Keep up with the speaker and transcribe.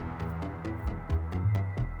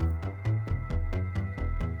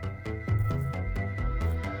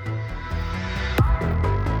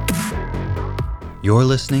You're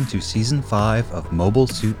listening to Season 5 of Mobile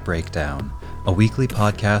Suit Breakdown, a weekly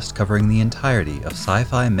podcast covering the entirety of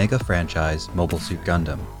sci-fi mega franchise Mobile Suit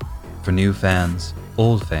Gundam, for new fans,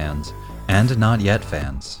 old fans, and not yet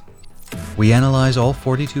fans. We analyze all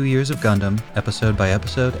 42 years of Gundam, episode by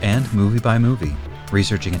episode and movie by movie,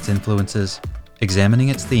 researching its influences, examining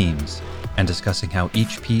its themes, and discussing how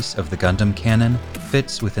each piece of the Gundam canon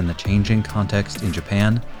fits within the changing context in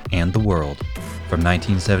Japan and the world, from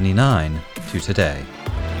 1979 to today.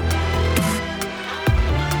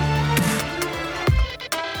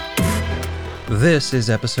 This is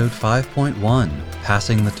episode 5.1,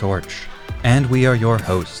 Passing the Torch, and we are your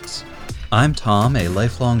hosts. I'm Tom, a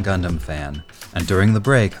lifelong Gundam fan, and during the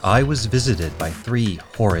break I was visited by three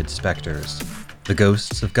horrid specters, the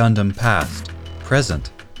ghosts of Gundam past,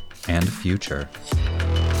 present, and future.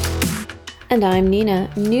 And I'm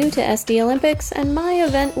Nina, new to SD Olympics, and my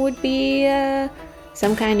event would be,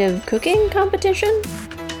 some kind of cooking competition?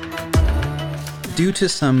 Due to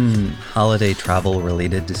some holiday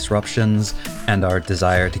travel-related disruptions and our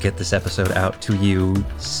desire to get this episode out to you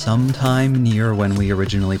sometime near when we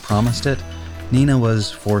originally promised it, Nina was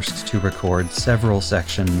forced to record several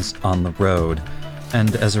sections on the road,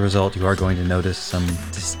 and as a result you are going to notice some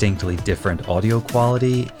distinctly different audio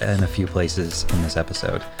quality in a few places in this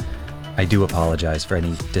episode. I do apologize for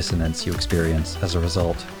any dissonance you experience as a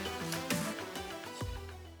result.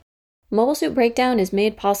 Mobile Suit Breakdown is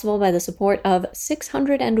made possible by the support of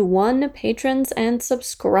 601 patrons and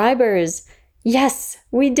subscribers. Yes,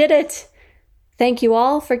 we did it! Thank you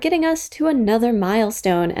all for getting us to another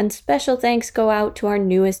milestone, and special thanks go out to our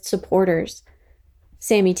newest supporters: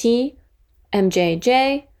 Sammy T,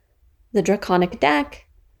 MJJ, The Draconic Dak,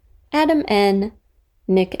 Adam N,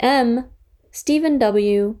 Nick M, Stephen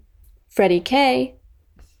W, Freddie K,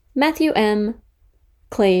 Matthew M,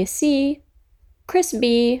 Clay C, Chris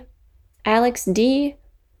B, Alex D,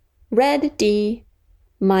 Red D,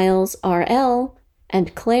 Miles RL,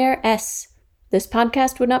 and Claire S. This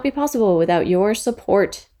podcast would not be possible without your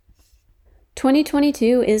support.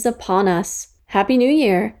 2022 is upon us. Happy New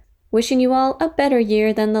Year! Wishing you all a better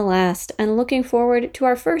year than the last, and looking forward to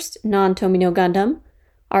our first non-Tomino Gundam,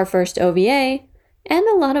 our first OVA, and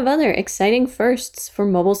a lot of other exciting firsts for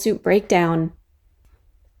Mobile Suit Breakdown.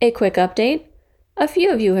 A quick update. A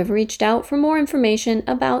few of you have reached out for more information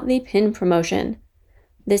about the pin promotion.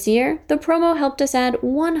 This year, the promo helped us add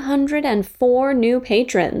 104 new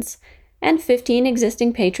patrons, and 15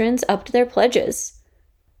 existing patrons upped their pledges.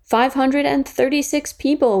 536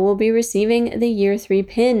 people will be receiving the Year 3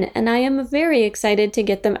 pin, and I am very excited to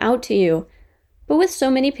get them out to you. But with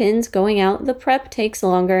so many pins going out, the prep takes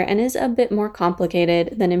longer and is a bit more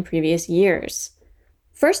complicated than in previous years.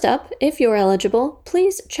 First up, if you're eligible,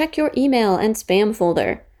 please check your email and spam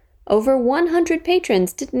folder. Over 100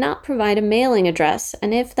 patrons did not provide a mailing address,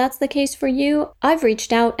 and if that's the case for you, I've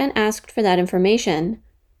reached out and asked for that information.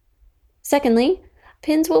 Secondly,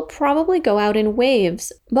 pins will probably go out in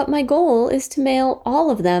waves, but my goal is to mail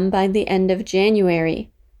all of them by the end of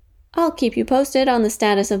January. I'll keep you posted on the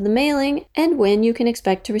status of the mailing and when you can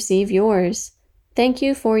expect to receive yours. Thank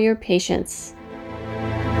you for your patience.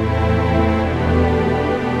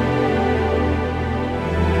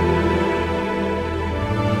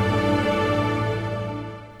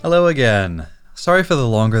 Hello again. Sorry for the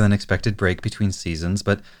longer than expected break between seasons,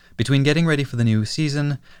 but between getting ready for the new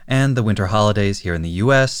season and the winter holidays here in the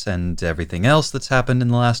US and everything else that's happened in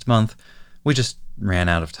the last month, we just ran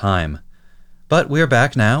out of time. But we're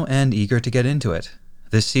back now and eager to get into it.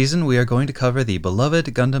 This season we are going to cover the beloved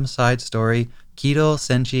Gundam side story Kiro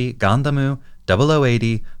Senshi Gandamu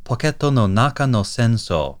 0080 Poketo no Naka no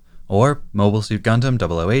Senso, or Mobile Suit Gundam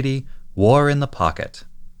 0080 War in the Pocket.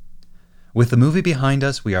 With the movie behind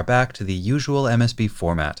us, we are back to the usual MSB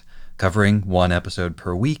format, covering one episode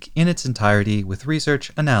per week in its entirety with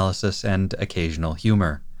research, analysis, and occasional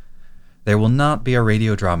humor. There will not be a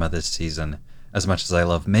radio drama this season. As much as I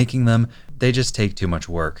love making them, they just take too much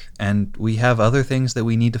work, and we have other things that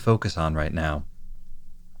we need to focus on right now.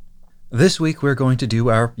 This week we're going to do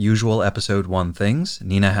our usual episode 1 things.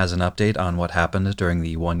 Nina has an update on what happened during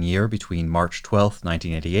the 1 year between March 12th,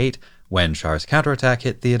 1988, when Char's Counterattack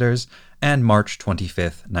hit theaters, and March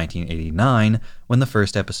 25th, 1989, when the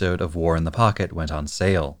first episode of War in the Pocket went on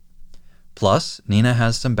sale. Plus, Nina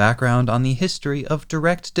has some background on the history of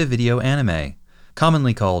direct-to-video anime,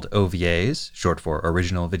 commonly called OVAs, short for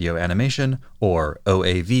Original Video Animation, or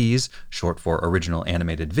OAVs, short for Original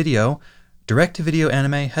Animated Video. Direct-to-video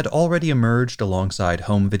anime had already emerged alongside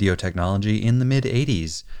home video technology in the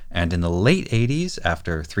mid-80s, and in the late 80s,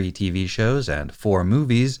 after 3 TV shows and 4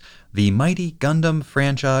 movies, the mighty Gundam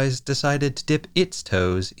franchise decided to dip its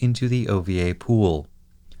toes into the OVA pool.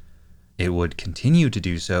 It would continue to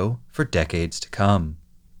do so for decades to come.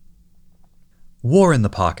 War in the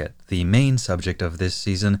Pocket, the main subject of this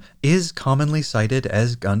season, is commonly cited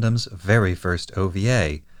as Gundam's very first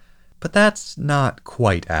OVA, but that's not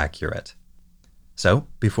quite accurate. So,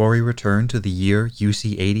 before we return to the year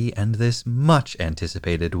UC80 and this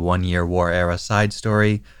much-anticipated one-year war era side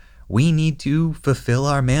story, we need to fulfill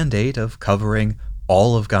our mandate of covering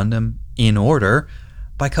all of Gundam in order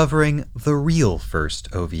by covering the real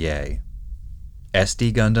first OVA.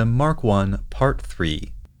 SD Gundam Mark 1 Part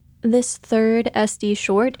 3. This third SD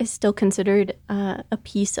short is still considered a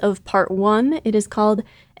piece of Part 1. It is called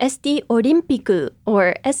SD Olympiku,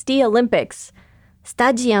 or SD Olympics.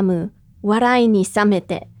 Stadium warai ni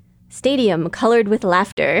samete. Stadium colored with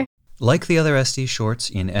laughter. Like the other SD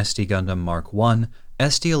shorts in SD Gundam Mark 1,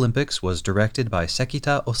 SD Olympics was directed by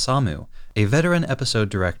Sekita Osamu, a veteran episode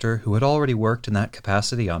director who had already worked in that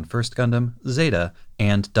capacity on First Gundam, Zeta,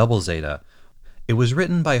 and Double Zeta. It was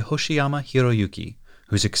written by Hoshiyama Hiroyuki,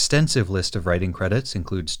 whose extensive list of writing credits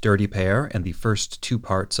includes Dirty Pair and the first 2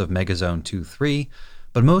 parts of Megazone 2-3,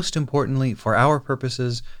 but most importantly, for our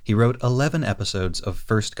purposes, he wrote 11 episodes of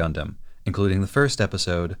First Gundam, including the first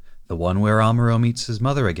episode, the one where Amuro meets his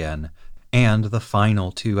mother again, and the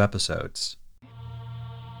final 2 episodes.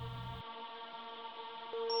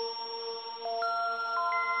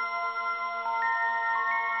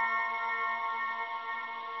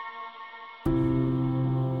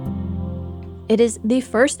 It is the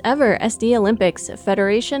first ever SD Olympics,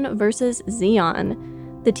 Federation versus Zeon.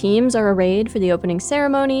 The teams are arrayed for the opening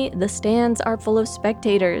ceremony, the stands are full of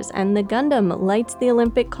spectators, and the Gundam lights the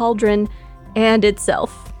Olympic cauldron and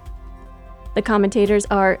itself. The commentators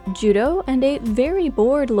are Judo and a very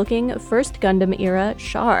bored-looking First Gundam era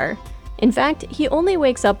Char. In fact, he only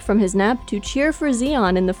wakes up from his nap to cheer for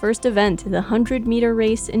Zeon in the first event, the 100-meter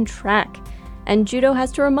race in track. And Judo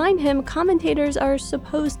has to remind him commentators are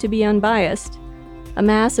supposed to be unbiased. A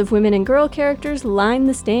mass of women and girl characters line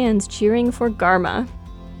the stands cheering for Garma.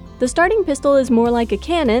 The starting pistol is more like a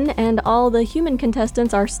cannon, and all the human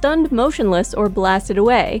contestants are stunned motionless or blasted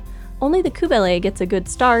away. Only the Kubele gets a good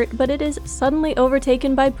start, but it is suddenly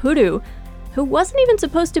overtaken by Puru, who wasn't even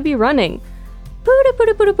supposed to be running.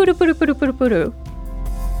 Puru.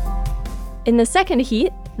 In the second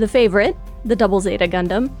heat, the favorite, the Double Zeta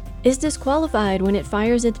Gundam, is disqualified when it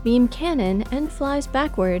fires its beam cannon and flies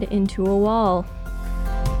backward into a wall.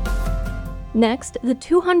 Next, the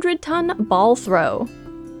 200-ton ball throw.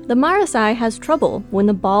 The Marasai has trouble when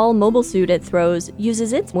the ball mobile suit it throws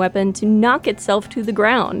uses its weapon to knock itself to the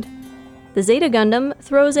ground. The Zeta Gundam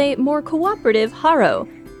throws a more cooperative Haro,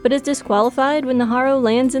 but is disqualified when the Haro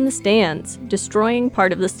lands in the stands, destroying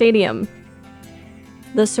part of the stadium.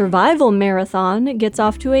 The Survival Marathon gets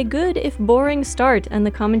off to a good if boring start, and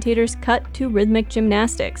the commentators cut to rhythmic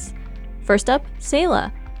gymnastics. First up,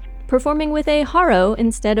 Sayla, performing with a Haro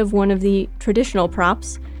instead of one of the traditional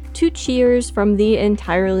props, to cheers from the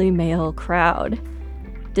entirely male crowd.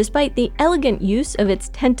 Despite the elegant use of its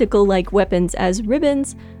tentacle-like weapons as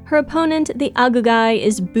ribbons, her opponent, the Agugai,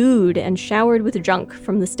 is booed and showered with junk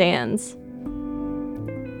from the stands.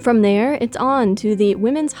 From there, it's on to the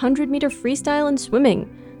women's 100-meter freestyle and swimming,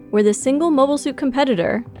 where the single mobile suit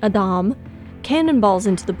competitor, Adam, cannonballs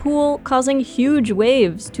into the pool, causing huge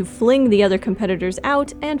waves to fling the other competitors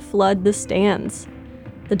out and flood the stands.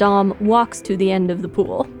 The Dom walks to the end of the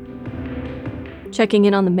pool. Checking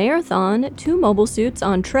in on the marathon, 2 mobile suits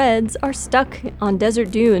on treads are stuck on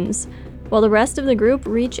desert dunes, while the rest of the group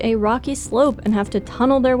reach a rocky slope and have to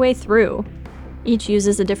tunnel their way through. Each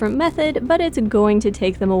uses a different method, but it's going to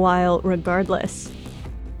take them a while regardless.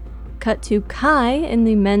 Cut to Kai in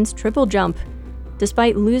the men's triple jump.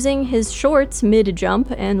 Despite losing his shorts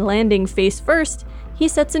mid-jump and landing face first, he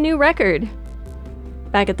sets a new record.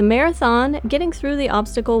 Back at the marathon, getting through the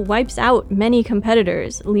obstacle wipes out many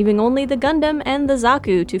competitors, leaving only the Gundam and the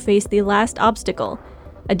Zaku to face the last obstacle,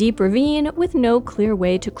 a deep ravine with no clear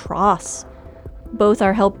way to cross. Both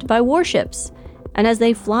are helped by warships, and as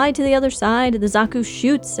they fly to the other side, the Zaku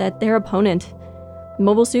shoots at their opponent.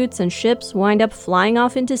 Mobile suits and ships wind up flying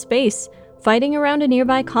off into space, fighting around a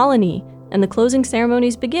nearby colony, and the closing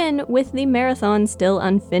ceremonies begin with the marathon still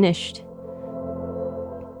unfinished.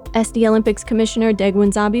 SD Olympics Commissioner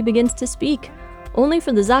Degwin Zabi begins to speak, only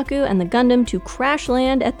for the Zaku and the Gundam to crash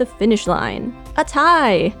land at the finish line. A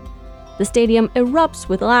tie! The stadium erupts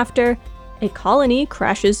with laughter, a colony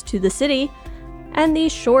crashes to the city, And the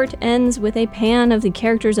short ends with a pan of the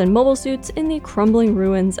characters and mobile suits in the crumbling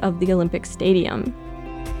ruins of the Olympic Stadium.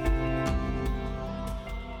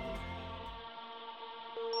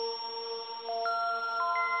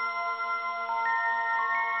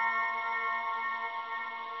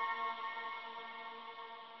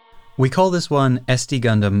 We call this one SD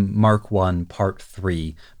Gundam Mark I Part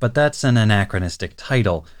 3, but that's an anachronistic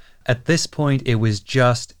title. At this point, it was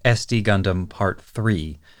just SD Gundam Part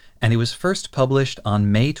 3, and it was first published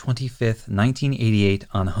on May 25th, 1988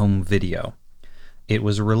 on home video. It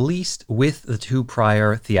was released with the two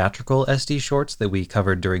prior theatrical SD shorts that we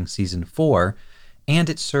covered during Season 4, and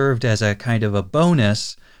it served as a kind of a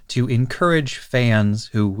bonus to encourage fans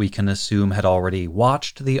who we can assume had already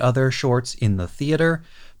watched the other shorts in the theater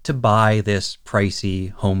to buy this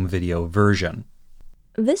pricey home video version.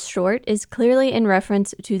 This short is clearly in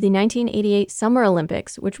reference to the 1988 Summer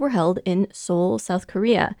Olympics, which were held in Seoul, South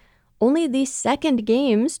Korea, only the second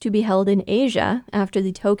games to be held in Asia after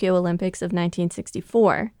the Tokyo Olympics of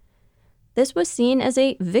 1964. This was seen as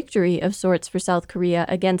a victory of sorts for South Korea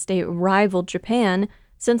against a rival Japan,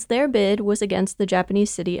 since their bid was against the Japanese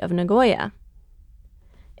city of Nagoya.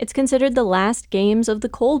 It's considered the last games of the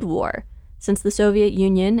Cold War, since the Soviet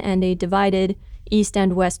Union and a divided East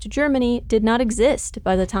and West Germany did not exist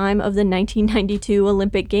by the time of the 1992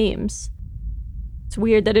 Olympic Games. It's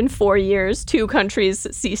weird that in 4 years, 2 countries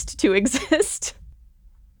ceased to exist.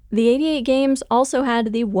 The 88 Games also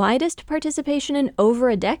had the widest participation in over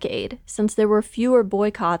a decade, since there were fewer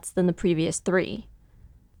boycotts than the previous 3.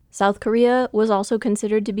 South Korea was also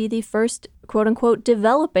considered to be the first quote-unquote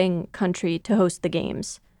developing country to host the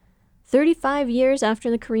Games. 35 years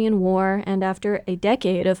after the Korean War and after a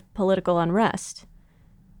decade of political unrest.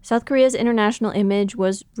 South Korea's international image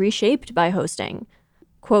was reshaped by hosting.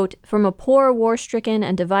 Quote, from a poor, war-stricken,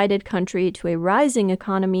 and divided country to a rising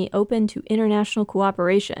economy open to international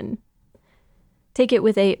cooperation. Take it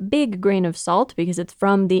with a big grain of salt because it's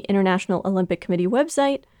from the International Olympic Committee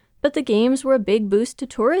website, but the Games were a big boost to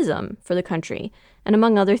tourism for the country, and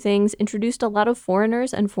among other things, introduced a lot of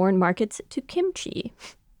foreigners and foreign markets to kimchi.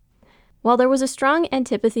 While there was a strong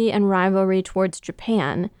antipathy and rivalry towards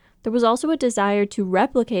Japan, there was also a desire to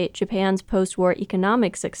replicate Japan's post-war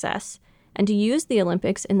economic success and to use the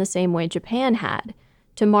Olympics in the same way Japan had,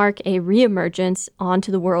 to mark a reemergence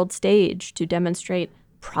onto the world stage to demonstrate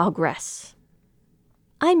progress.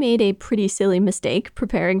 I made a pretty silly mistake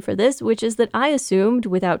preparing for this, which is that I assumed,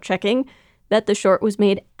 without checking, that the short was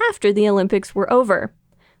made after the Olympics were over.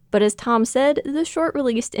 But as Tom said, the short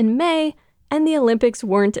released in May, and the Olympics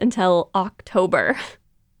weren't until October.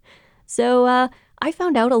 So I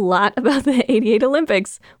found out a lot about the 88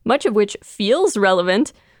 Olympics, much of which feels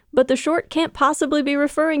relevant, but the short can't possibly be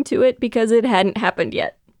referring to it because it hadn't happened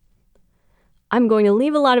yet. I'm going to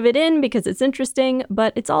leave a lot of it in because it's interesting,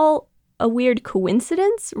 but it's all a weird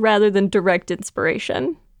coincidence rather than direct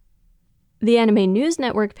inspiration. The Anime News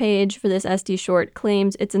Network page for this SD short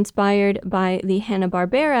claims it's inspired by the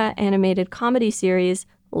Hanna-Barbera animated comedy series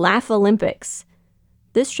Laugh-Olympics.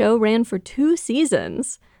 This show ran for 2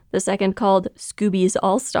 seasons, the second called Scooby's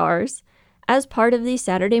All-Stars, as part of the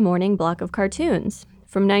Saturday morning block of cartoons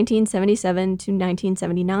from 1977 to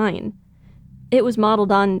 1979. It was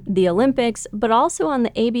modeled on the Olympics, but also on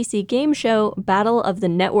the ABC game show Battle of the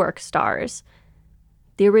Network Stars,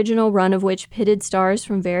 the original run of which pitted stars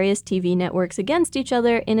from various TV networks against each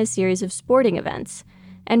other in a series of sporting events,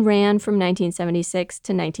 and ran from 1976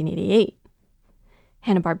 to 1988.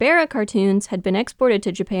 Hanna-Barbera cartoons had been exported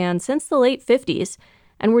to Japan since the late 50s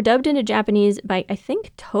and were dubbed into Japanese by, I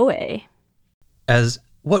think, Toei. As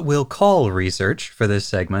what we'll call research for this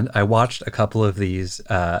segment, I watched a couple of these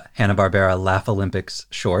Hanna-Barbera Laugh-Olympics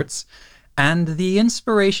shorts, and the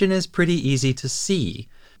inspiration is pretty easy to see.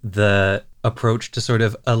 The approach to sort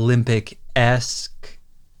of Olympic-esque,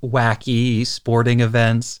 wacky sporting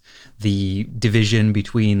events, the division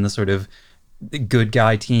between the sort of good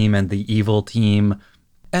guy team and the evil team,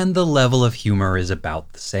 and the level of humor is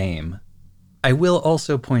about the same. I will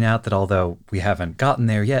also point out that although we haven't gotten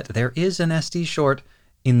there yet, there is an SD short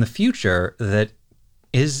in the future that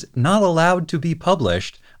is not allowed to be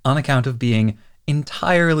published on account of being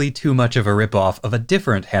entirely too much of a ripoff of a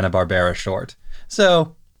different Hanna-Barbera short.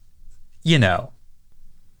 So, you know.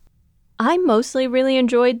 I mostly really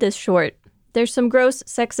enjoyed this short. There's some gross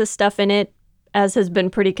sexist stuff in it, as has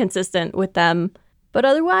been pretty consistent with them, but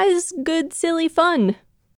otherwise good, silly fun.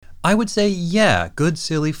 I would say, yeah, good,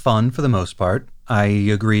 silly fun for the most part. I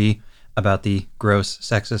agree about the gross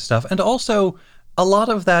sexist stuff, and also a lot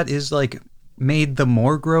of that is like made the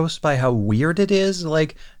more gross by how weird it is.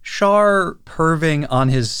 Like Char perving on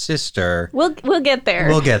his sister. We'll get there.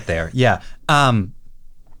 We'll get there, yeah.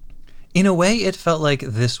 In a way, it felt like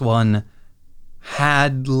this one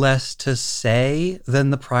had less to say than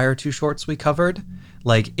the prior two shorts we covered.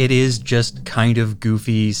 Like, it is just kind of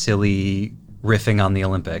goofy, silly, riffing on the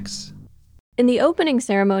Olympics. In the opening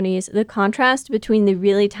ceremonies, the contrast between the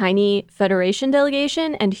really tiny Federation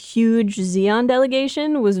delegation and huge Zeon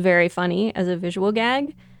delegation was very funny as a visual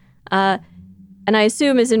gag. And I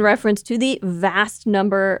assume is in reference to the vast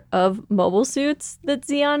number of mobile suits that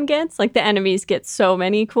Zeon gets. Like, the enemies get so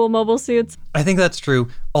many cool mobile suits. I think that's true.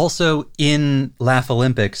 Also, in Laugh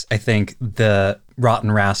Olympics, I think the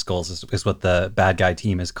Rotten Rascals is what the bad guy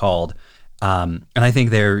team is called. And I think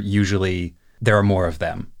there are more of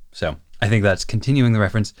them. So I think that's continuing the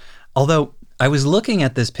reference. Although I was looking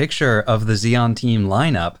at this picture of the Zeon team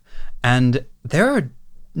lineup, and there are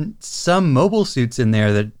some mobile suits in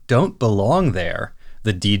there that don't belong there.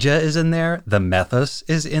 The Dija is in there. The Methus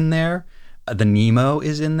is in there. The Nemo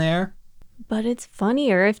is in there. But it's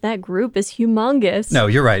funnier if that group is humongous. No,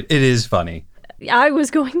 you're right. It is funny. I was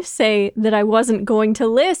going to say that I wasn't going to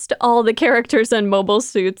list all the characters and mobile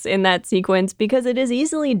suits in that sequence because it is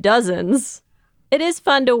easily dozens. It is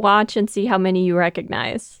fun to watch and see how many you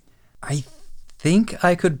recognize. I think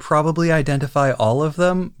I could probably identify all of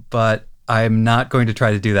them, but I'm not going to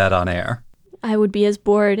try to do that on air. I would be as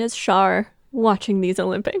bored as Char watching these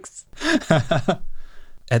Olympics.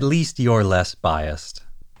 At least you're less biased.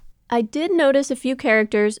 I did notice a few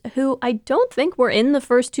characters who I don't think were in the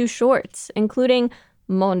first two shorts, including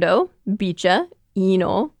Mondo, Bicha,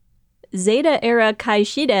 Ino, Zeta era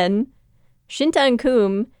Kaishiden, Shintan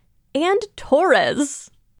Kum, and Torres.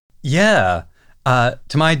 Yeah. To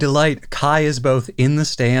my delight, Kai is both in the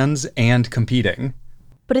stands and competing.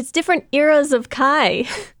 But it's different eras of Kai.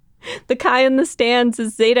 The Kai in the stands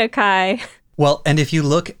is Zeta Kai. Well, and if you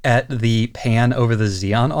look at the pan over the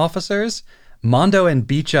Zeon officers, Mondo and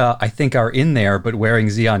Bicha, I think, are in there, but wearing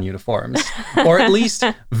Zeon uniforms. Or at least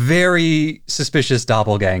very suspicious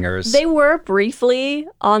doppelgangers. They were briefly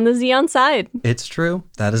on the Zeon side. It's true.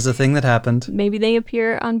 That is a thing that happened. Maybe they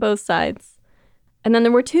appear on both sides. And then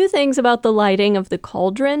there were two things about the lighting of the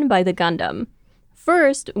cauldron by the Gundam.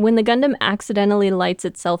 First, when the Gundam accidentally lights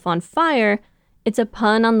itself on fire, it's a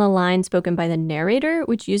pun on the line spoken by the narrator,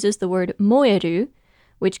 which uses the word moeru,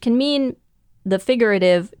 which can mean the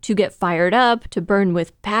figurative to get fired up, to burn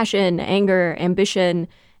with passion, anger, ambition,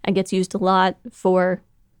 and gets used a lot for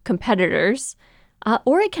competitors.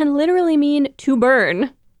 Or it can literally mean to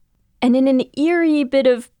burn. And in an eerie bit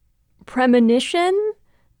of premonition,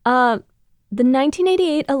 the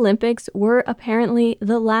 1988 Olympics were apparently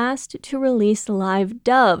the last to release live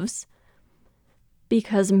doves,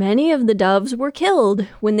 because many of the doves were killed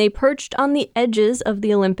when they perched on the edges of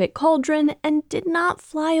the Olympic cauldron and did not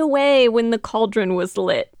fly away when the cauldron was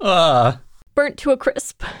lit. Burnt to a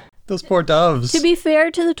crisp. Those poor doves. To be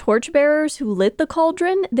fair to the torchbearers who lit the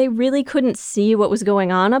cauldron, they really couldn't see what was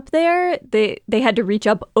going on up there. They had to reach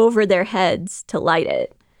up over their heads to light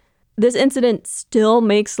it. This incident still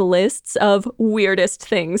makes lists of weirdest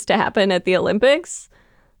things to happen at the Olympics.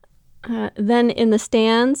 Then in the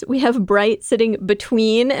stands, we have Bright sitting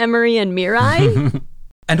between Emery and Mirai.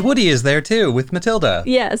 And Woody is there too, with Matilda.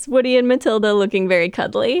 Yes, Woody and Matilda looking very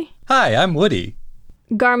cuddly. Hi, I'm Woody.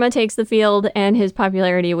 Garma takes the field, and his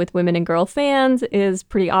popularity with women and girl fans is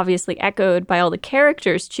pretty obviously echoed by all the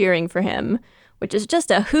characters cheering for him, which is just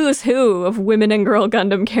a who's who of women and girl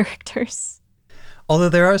Gundam characters. Although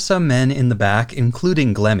there are some men in the back,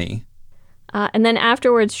 including Glemmy. And then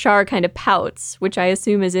afterwards, Char kind of pouts, which I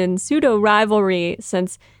assume is in pseudo-rivalry,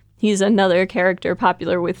 since he's another character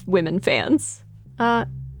popular with women fans.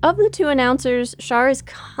 Of the two announcers, Char is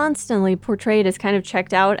constantly portrayed as kind of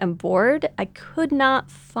checked out and bored. I could not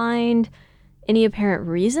find any apparent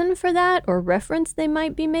reason for that or reference they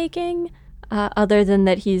might be making, other than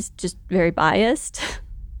that he's just very biased.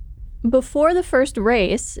 Before the first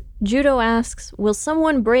race, Judo asks, will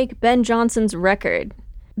someone break Ben Johnson's record?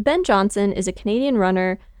 Ben Johnson is a Canadian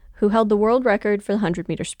runner who held the world record for the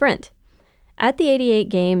 100-meter sprint. At the 88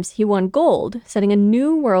 Games, he won gold, setting a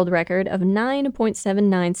new world record of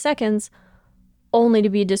 9.79 seconds, only to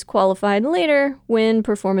be disqualified later when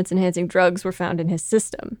performance-enhancing drugs were found in his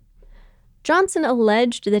system. Johnson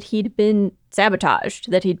alleged that he'd been sabotaged,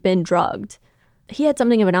 that he'd been drugged. He had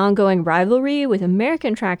something of an ongoing rivalry with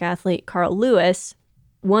American track athlete Carl Lewis.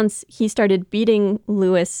 Once he started beating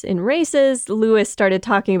Lewis in races, Lewis started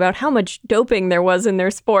talking about how much doping there was in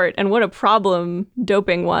their sport and what a problem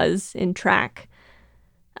doping was in track.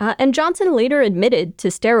 And Johnson later admitted to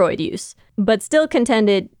steroid use, but still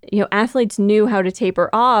contended, athletes knew how to taper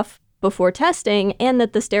off before testing, and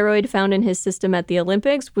that the steroid found in his system at the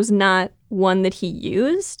Olympics was not one that he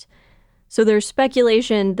used. So there's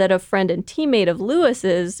speculation that a friend and teammate of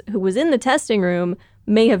Lewis's, who was in the testing room,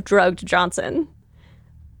 may have drugged Johnson.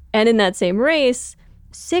 And in that same race,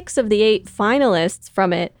 6 of the 8 finalists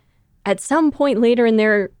from it, at some point later in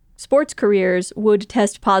their sports careers, would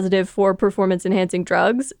test positive for performance-enhancing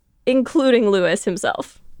drugs, including Lewis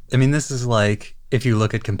himself. I mean, this is like, if you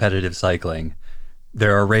look at competitive cycling,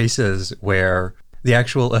 there are races where the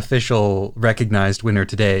actual official recognized winner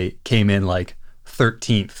today came in like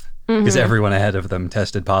 13th because everyone ahead of them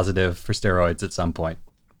tested positive for steroids at some point.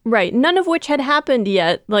 Right. None of which had happened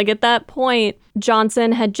yet. Like at that point,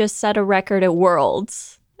 Johnson had just set a record at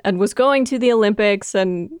Worlds and was going to the Olympics,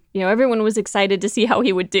 and, you know, everyone was excited to see how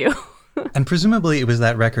he would do. And presumably it was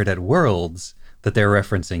that record at Worlds that they're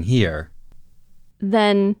referencing here.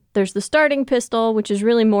 Then there's the starting pistol, which is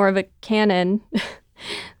really more of a cannon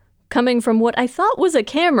coming from what I thought was a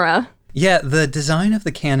camera. Yeah, the design of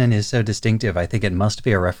the cannon is so distinctive. I think it must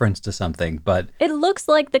be a reference to something, but It looks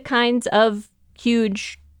like the kinds of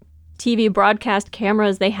huge TV broadcast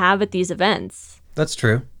cameras they have at these events. that's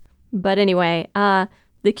true. But anyway, the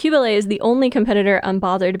Cubelé is the only competitor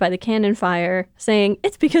unbothered by the cannon fire, saying,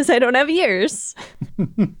 "It's because I don't have ears."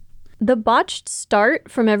 The botched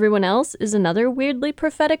start from everyone else is another weirdly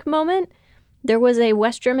prophetic moment. There was a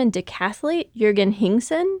West German decathlete, Jürgen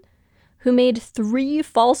Hingsen, who made 3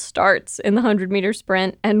 false starts in the 100-meter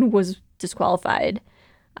sprint and was disqualified.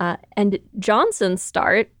 And Johnson's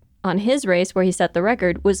start on his race, where he set the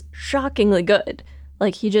record, was shockingly good.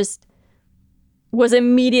 Like, he just was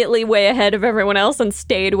immediately way ahead of everyone else and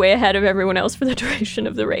stayed way ahead of everyone else for the duration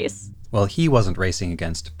of the race. Well, he wasn't racing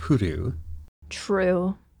against Puru.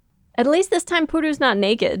 True. At least this time Puru's not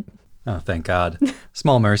naked. Oh, thank God.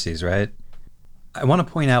 Small mercies, right? I want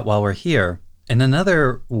to point out while we're here, and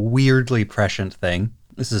another weirdly prescient thing,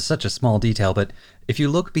 this is such a small detail, but if you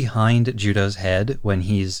look behind Judo's head when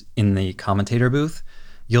he's in the commentator booth,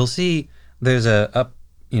 you'll see there's a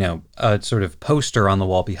sort of poster on the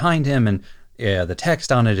wall behind him, and the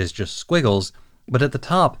text on it is just squiggles, but at the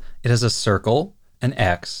top it has a circle, an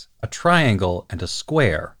X, a triangle, and a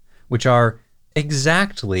square, which are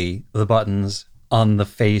exactly the buttons on the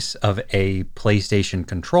face of a PlayStation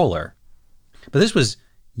controller. But this was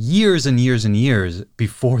years and years and years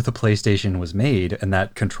before the PlayStation was made and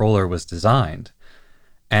that controller was designed.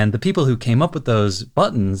 And the people who came up with those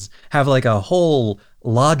buttons have like a whole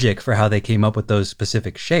logic for how they came up with those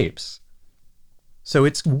specific shapes. So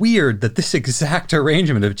it's weird that this exact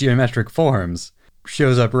arrangement of geometric forms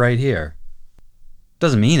shows up right here.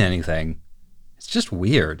 Doesn't mean anything. It's just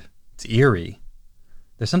weird. It's eerie.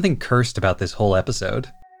 There's something cursed about this whole episode.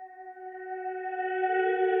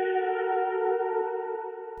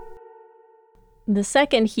 The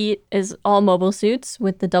second heat is all mobile suits,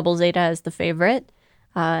 with the Double Zeta as the favorite.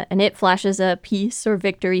 And it flashes a peace or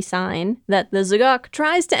victory sign that the Zagok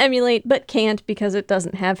tries to emulate but can't because it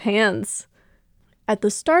doesn't have hands. At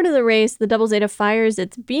the start of the race, the Double Zeta fires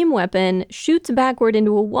its beam weapon, shoots backward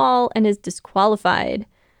into a wall, and is disqualified.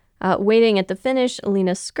 Waiting at the finish,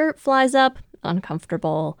 Alina's skirt flies up,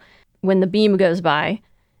 uncomfortable, when the beam goes by.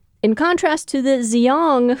 In contrast to the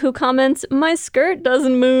Xiong, who comments, "My skirt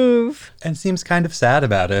doesn't move," And seems kind of sad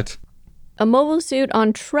about it. A mobile suit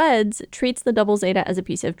on treads treats the Double Zeta as a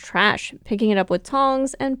piece of trash, picking it up with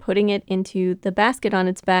tongs and putting it into the basket on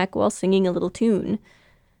its back while singing a little tune.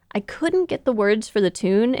 I couldn't get the words for the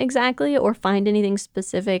tune exactly or find anything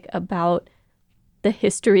specific about the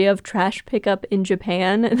history of trash pickup in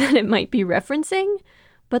Japan that it might be referencing,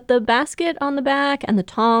 but the basket on the back and the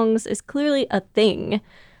tongs is clearly a thing.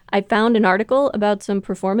 I found an article about some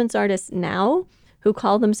performance artists now who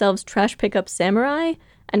call themselves trash pickup samurai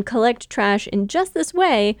and collect trash in just this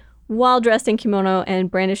way while dressed in kimono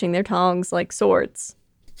and brandishing their tongs like swords.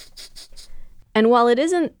 And while it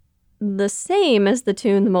isn't the same as the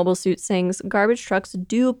tune the mobile suit sings, garbage trucks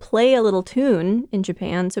do play a little tune in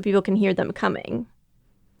Japan so people can hear them coming.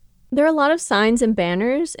 There are a lot of signs and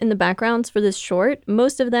banners in the backgrounds for this short,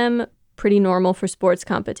 most of them pretty normal for sports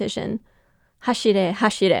competition. Hashire,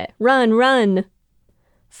 hashire, run, run.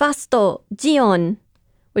 Fasto, Zion,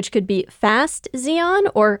 which could be fast Zion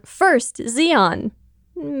or first Zion.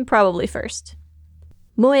 Probably first.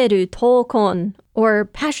 Moeru Tokon, or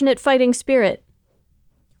passionate fighting spirit.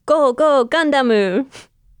 Go, go, Gandamu.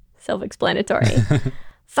 Self-explanatory.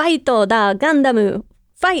 Fighto da Gandamu.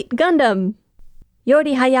 Fight Gundam.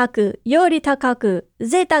 Yori hayaku, yori takaku,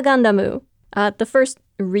 Zeta Gandamu. The first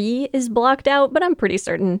re is blocked out, but I'm pretty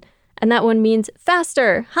certain. And that one means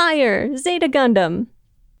faster, higher, Zeta Gundam.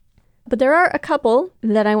 But there are a couple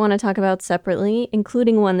that I want to talk about separately,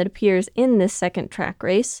 including one that appears in this second track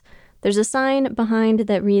race. There's a sign behind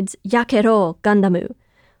that reads Yakero Gandamu,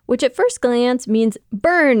 which at first glance means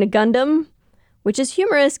burn, Gundam, which is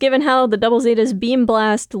humorous given how the Double Zeta's beam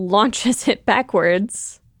blast launches it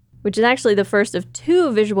backwards, which is actually the first of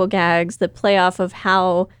 2 visual gags that play off of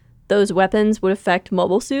how those weapons would affect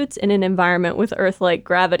mobile suits in an environment with Earth-like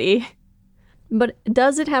gravity. But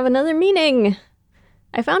does it have another meaning?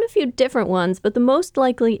 I found a few different ones, but the most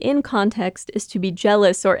likely in context is to be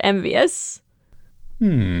jealous or envious.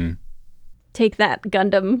 Take that,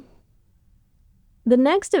 Gundam. The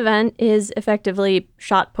next event is effectively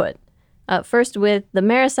shot put. First with the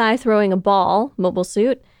Marasai throwing a ball, mobile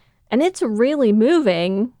suit, and it's really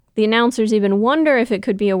moving. The announcers even wonder if it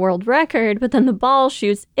could be a world record, but then the ball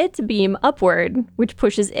shoots its beam upward, which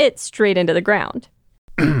pushes it straight into the ground.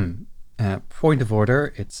 Point of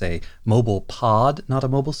order, it's a mobile pod, not a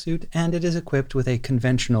mobile suit, and it is equipped with a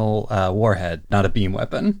conventional warhead, not a beam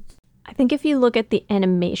weapon. I think if you look at the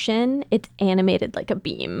animation, it's animated like a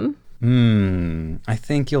beam. I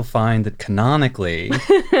think you'll find that canonically...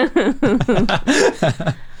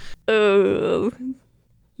 Oh,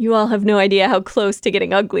 you all have no idea how close to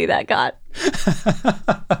getting ugly that got.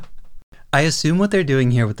 I assume what they're doing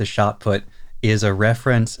here with the shot put is a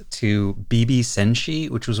reference to BB Senshi,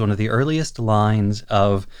 which was one of the earliest lines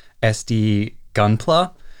of SD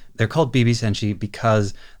Gunpla. They're called BB Senshi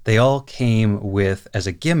because they all came with, as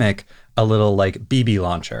a gimmick, a little like BB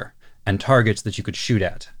launcher and targets that you could shoot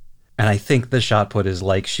at. And I think the shot put is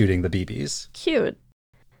like shooting the BBs. Cute.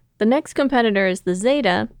 The next competitor is the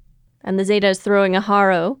Zeta, and the Zeta is throwing a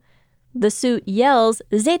Haro. The suit yells,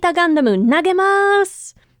 Zeta Gandamu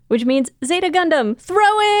nagemasu, which means Zeta Gundam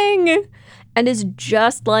throwing, and is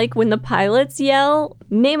just like when the pilots yell,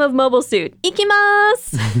 name of mobile suit,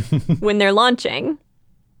 ikimasu, when they're launching.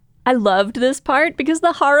 I loved this part because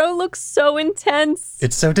the Haro looks so intense.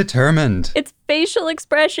 It's so determined. Its facial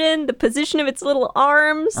expression, the position of its little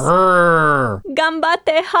arms. Gambate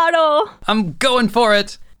Haro! I'm going for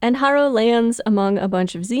it! And Haro lands among a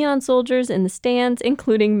bunch of Zeon soldiers in the stands,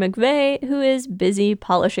 including McVeigh, who is busy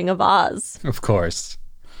polishing a vase. Of course.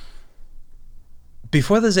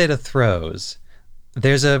 Before the Zeta throws,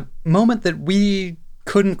 there's a moment that we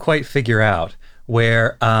couldn't quite figure out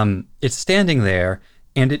where it's standing there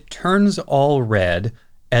and it turns all red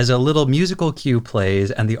as a little musical cue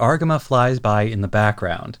plays and the Argama flies by in the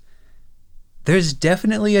background. There's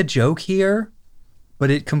definitely a joke here,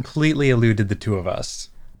 but it completely eluded the two of us.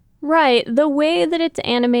 Right. The way that it's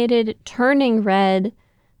animated turning red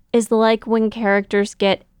is like when characters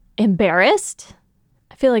get embarrassed.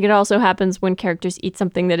 I feel like it also happens when characters eat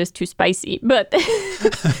something that is too spicy, but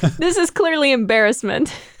this is clearly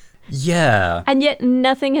embarrassment. Yeah. And yet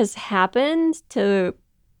nothing has happened to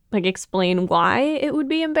explain why it would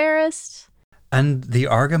be embarrassed. And the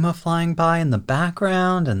Argama flying by in the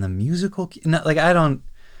background and the musical I don't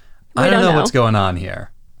know what's going on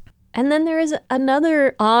here. And then there is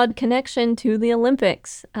another odd connection to the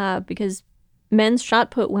Olympics because men's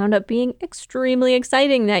shot put wound up being extremely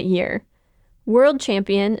exciting that year. World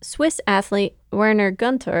champion Swiss athlete Werner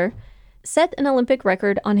Gunther set an Olympic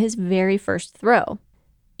record on his very first throw.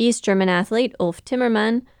 East German athlete Ulf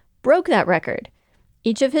Timmermann broke that record,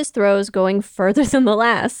 each of his throws going further than the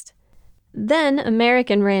last. Then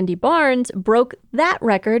American Randy Barnes broke that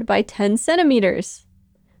record by 10 centimeters.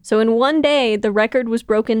 So in one day, the record was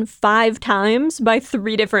broken 5 times by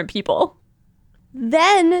 3 different people.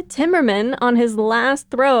 Then Timmermann, on his last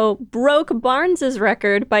throw, broke Barnes's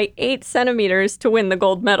record by 8 centimeters to win the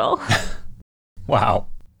gold medal. Wow.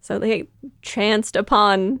 So they chanced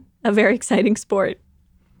upon a very exciting sport.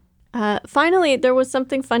 Finally, there was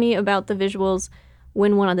something funny about the visuals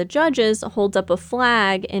when one of the judges holds up a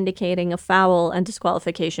flag indicating a foul and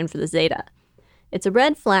disqualification for the Zeta. It's a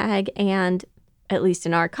red flag, and at least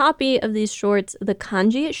in our copy of these shorts, the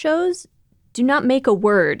kanji it shows do not make a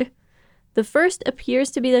word. The first appears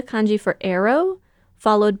to be the kanji for arrow,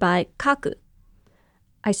 followed by kaku.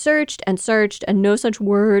 I searched, and no such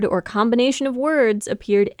word or combination of words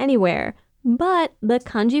appeared anywhere. But the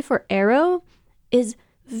kanji for arrow is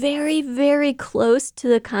very, very close to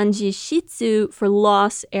the kanji shitsu for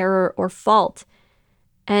loss, error, or fault.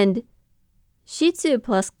 And shitsu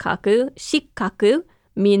plus kaku, shikkaku,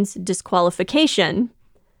 means disqualification.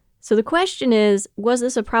 So the question is, was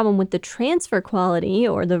this a problem with the transfer quality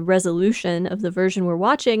or the resolution of the version we're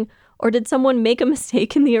watching, or did someone make a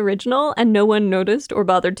mistake in the original and no one noticed or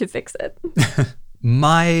bothered to fix it?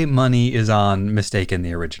 My money is on mistake in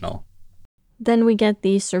the original. Then we get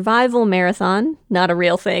the survival marathon, not a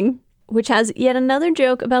real thing, which has yet another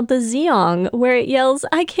joke about the Zeong, where it yells,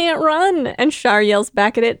 "I can't run!" and Char yells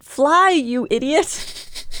back at it, "Fly, you idiot!"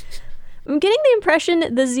 I'm getting the impression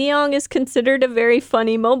the Zeong is considered a very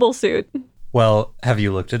funny mobile suit. Well, have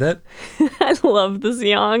you looked at it? I love the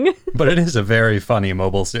Zeong. But it is a very funny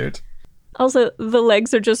mobile suit. Also, the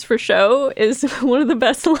legs are just for show is one of the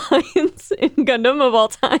best lines in Gundam of all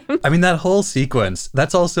time. I mean, that whole sequence,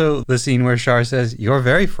 that's also the scene where Char says, "You're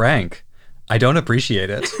very frank. I don't appreciate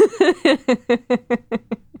it."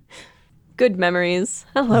 Good memories.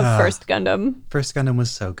 I love First Gundam. First Gundam was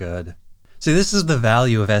so good. See, this is the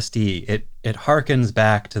value of SD. It harkens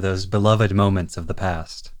back to those beloved moments of the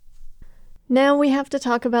past. Now we have to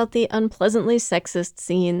talk about the unpleasantly sexist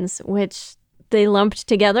scenes, which they lumped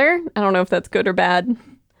together. I don't know if that's good or bad.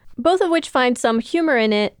 Both of which find some humor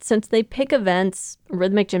in it since they pick events,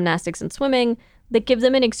 rhythmic gymnastics and swimming, that give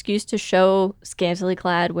them an excuse to show scantily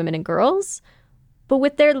clad women and girls. But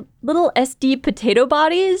with their little SD potato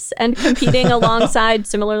bodies and competing alongside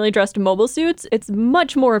similarly dressed mobile suits, it's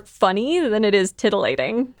much more funny than it is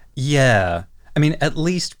titillating. Yeah. I mean, at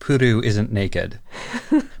least Puru isn't naked.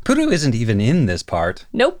 Puru isn't even in this part.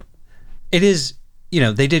 Nope. It is,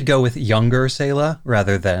 they did go with younger Sayla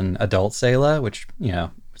rather than adult Sayla, which,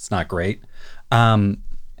 it's not great. And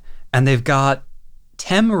they've got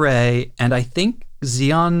Temre and I think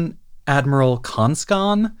Zeon Admiral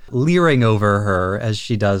Konskan leering over her as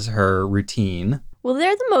she does her routine. Well,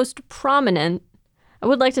 they're the most prominent. I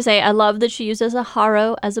would like to say I love that she uses a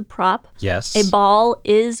haro as a prop. Yes. A ball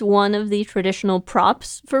is one of the traditional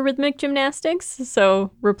props for rhythmic gymnastics, so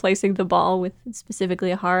replacing the ball with specifically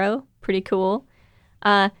a haro, pretty cool.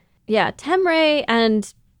 Temre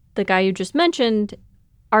and the guy you just mentioned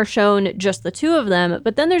are shown just the two of them,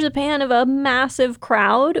 but then there's a pan of a massive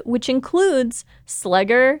crowd, which includes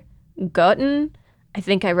Slegger, Goten, I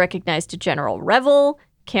think I recognized General Revel,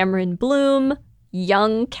 Cameron Bloom,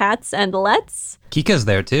 Young Cats and Let's. Kika's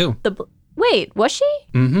there too. Wait, was she?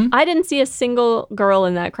 Mm-hmm. I didn't see a single girl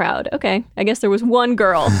in that crowd. Okay, I guess there was one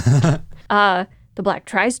girl. The Black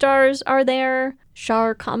Tri-Stars are there.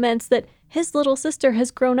 Char comments that his little sister has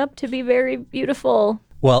grown up to be very beautiful.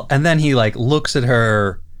 Well, and then he looks at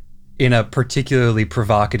her in a particularly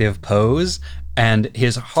provocative pose, and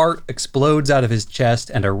his heart explodes out of his chest,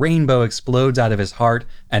 and a rainbow explodes out of his heart,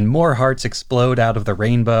 and more hearts explode out of the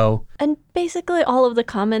rainbow. And basically all of the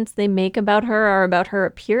comments they make about her are about her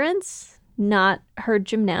appearance, not her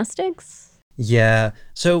gymnastics. Yeah,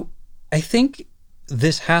 so I think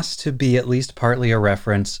this has to be at least partly a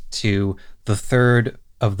reference to the third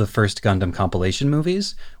of the First Gundam compilation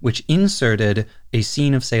movies, which inserted a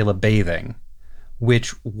scene of Sayla bathing,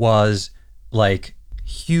 which was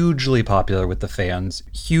hugely popular with the fans,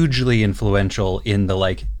 hugely influential in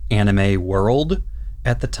the anime world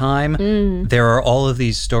at the time. There are all of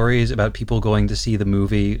these stories about people going to see the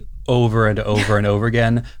movie over and over and over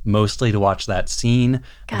again, mostly to watch that scene,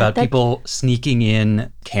 about people sneaking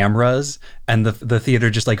in cameras and the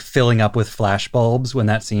theater just filling up with flashbulbs when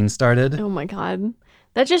that scene started. Oh my God.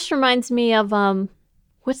 That just reminds me of,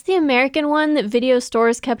 what's the American one that video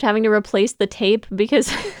stores kept having to replace the tape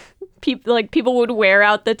because people would wear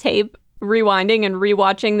out the tape rewinding and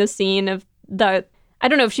rewatching the scene of I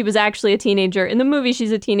don't know if she was actually a teenager. In the movie,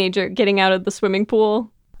 she's a teenager getting out of the swimming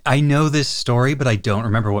pool. I know this story, but I don't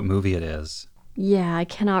remember what movie it is. Yeah, I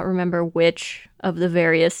cannot remember which of the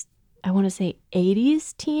various, I want to say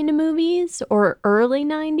 80s teen movies or early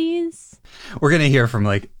 90s. We're going to hear from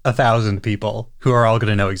 1,000 people who are all going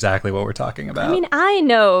to know exactly what we're talking about. I mean, I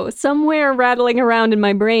know. Somewhere rattling around in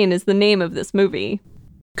my brain is the name of this movie.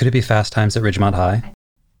 Could it be Fast Times at Ridgemont High?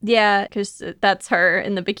 Yeah, because that's her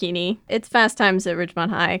in the bikini. It's Fast Times at Ridgemont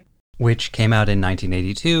High. Which came out in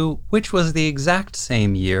 1982, which was the exact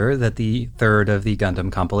same year that the third of the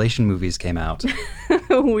Gundam compilation movies came out.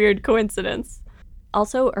 Weird coincidence.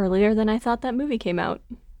 Also earlier than I thought that movie came out.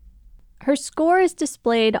 Her score is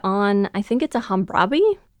displayed on, I think it's a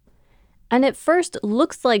Hammurabi, and at first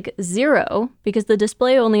looks like 0 because the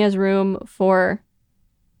display only has room for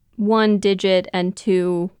 1 digit and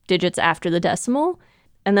 2 digits after the decimal,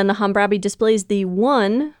 and then the Hammurabi displays the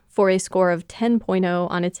 1 for a score of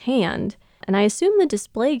 10.0 on its hand. And I assume the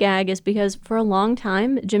display gag is because for a long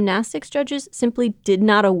time, gymnastics judges simply did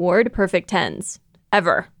not award perfect 10s.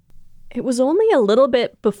 Ever. It was only a little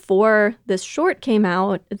bit before this short came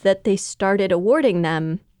out that they started awarding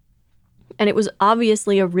them. And it was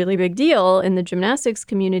obviously a really big deal in the gymnastics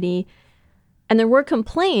community. And there were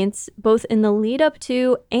complaints, both in the lead up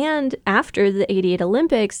to and after the 88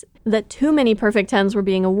 Olympics, that too many perfect 10s were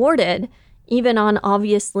being awarded, even on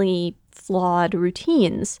obviously flawed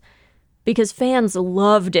routines, because fans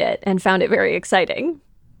loved it and found it very exciting.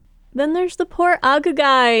 Then there's the poor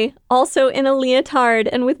Agugai, also in a leotard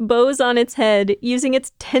and with bows on its head, using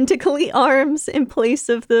its tentacly arms in place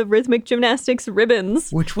of the rhythmic gymnastics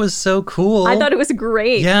ribbons. Which was so cool. I thought it was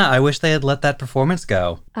great. Yeah, I wish they had let that performance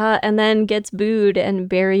go. And then gets booed and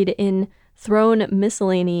buried in thrown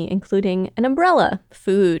miscellany, including an umbrella,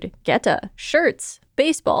 food, geta, shirts,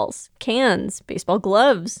 baseballs, cans, baseball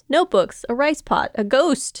gloves, notebooks, a rice pot, a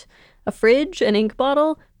ghost, a fridge, an ink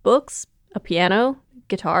bottle, books, a piano,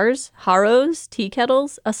 guitars, haros, tea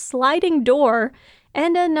kettles, a sliding door,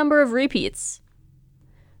 and a number of repeats.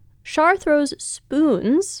 Char throws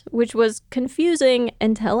spoons, which was confusing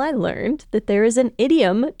until I learned that there is an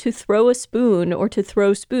idiom to throw a spoon or to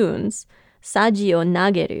throw spoons, saji o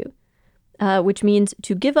nageru, which means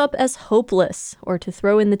to give up as hopeless or to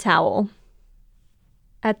throw in the towel.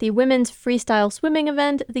 At the women's freestyle swimming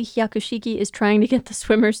event, the Hyakushiki is trying to get the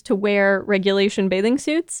swimmers to wear regulation bathing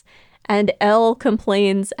suits, and Elle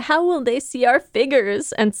complains, "How will they see our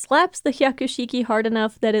figures?" and slaps the Hyakushiki hard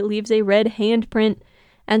enough that it leaves a red handprint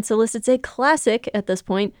and solicits a classic, at this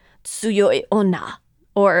point, "Tsuyoi onna,"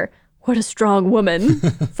 or "What a strong woman,"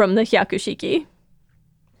 from the Hyakushiki.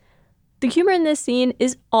 The humor in this scene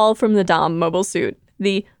is all from the Dom mobile suit,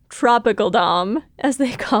 the tropical Dom, as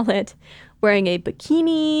they call it, wearing a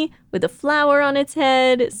bikini with a flower on its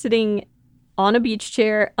head, sitting on a beach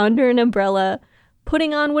chair under an umbrella,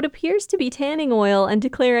 putting on what appears to be tanning oil and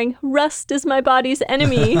declaring, "Rust is my body's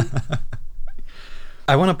enemy."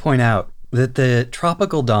 I want to point out that the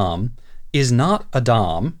tropical Dom is not a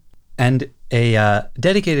Dom, and a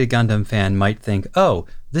dedicated Gundam fan might think, oh,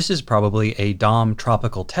 this is probably a Dom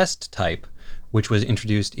tropical test type, which was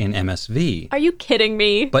introduced in MSV. Are you kidding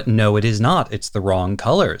me? But no, it is not. It's the wrong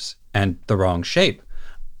colors and the wrong shape.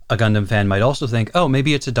 A Gundam fan might also think, oh,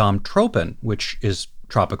 maybe it's a Dom Tropen, which is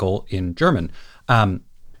tropical in German.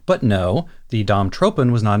 But no, the Dom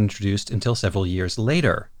Tropen was not introduced until several years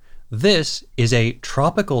later. This is a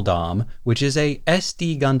tropical Dom, which is a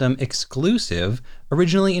SD Gundam exclusive,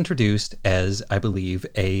 originally introduced as, I believe,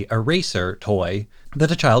 a eraser toy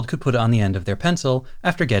that a child could put on the end of their pencil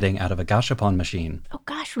after getting out of a gashapon machine. Oh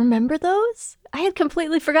gosh, remember those? I had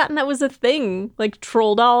completely forgotten that was a thing. Like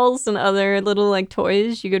troll dolls and other little like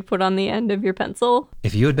toys you could put on the end of your pencil.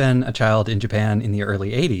 If you had been a child in Japan in the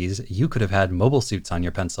early 80s, you could have had mobile suits on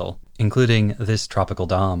your pencil, including this tropical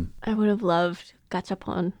Dom. I would have loved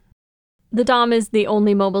gachapon. The Dom is the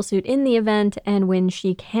only mobile suit in the event, and when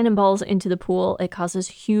she cannonballs into the pool, it causes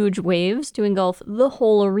huge waves to engulf the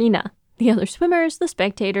whole arena. The other swimmers, the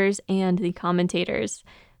spectators, and the commentators.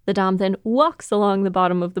 The Dom then walks along the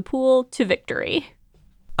bottom of the pool to victory.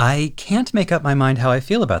 I can't make up my mind how I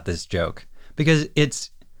feel about this joke, because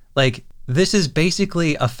it's like, this is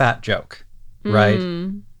basically a fat joke, right?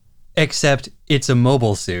 Except it's a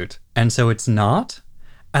mobile suit, and so it's not.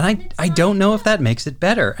 And I don't know if that makes it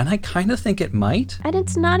better, and I kind of think it might. And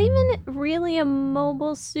it's not even really a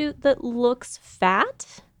mobile suit that looks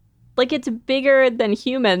fat. Like, it's bigger than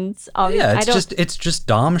humans. Yeah, it's just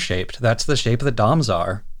Dom shaped. That's the shape that Doms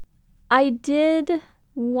are. I did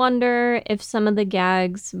wonder if some of the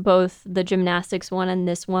gags, both the gymnastics one and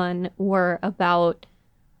this one, were about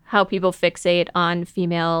how people fixate on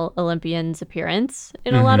female Olympians' appearance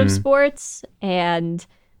in a lot of sports, and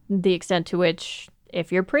the extent to which, if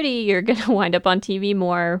you're pretty, you're going to wind up on TV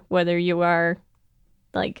more, whether you are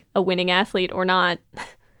like a winning athlete or not.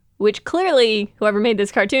 Which clearly whoever made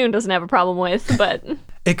this cartoon doesn't have a problem with, but...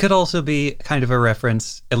 It could also be kind of a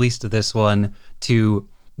reference, at least to this one, to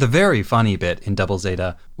the very funny bit in Double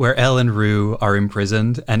Zeta, where Elle and Rue are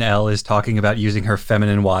imprisoned, and Elle is talking about using her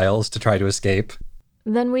feminine wiles to try to escape.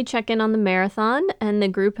 Then we check in on the marathon, and the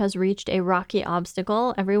group has reached a rocky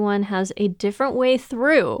obstacle. Everyone has a different way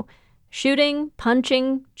through. Shooting,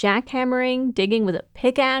 punching, jackhammering, digging with a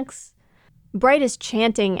pickaxe. Bright is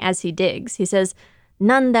chanting as he digs. He says,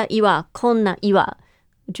 "Nanda iwa, konna iwa,"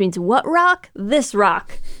 which means what rock? This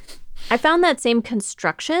rock. I found that same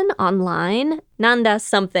construction online. Nanda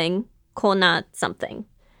something, konna something.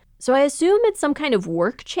 So I assume it's some kind of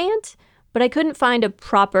work chant, but I couldn't find a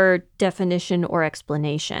proper definition or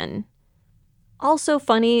explanation. Also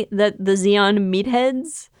funny that the Zeon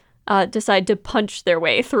meatheads decide to punch their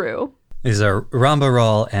way through. These are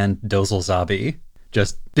Rambaral and Dozelzabi,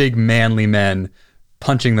 just big manly men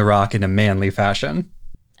punching the rock in a manly fashion.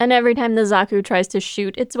 And every time the Zaku tries to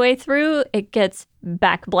shoot its way through, it gets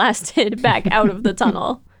back blasted back out of the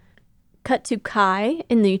tunnel. Cut to Kai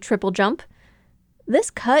in the triple jump.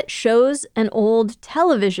 This cut shows an old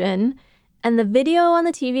television, and the video on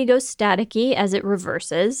the TV goes staticky as it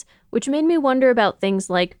reverses, which made me wonder about things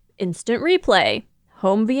like instant replay,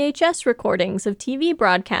 home VHS recordings of TV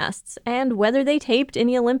broadcasts, and whether they taped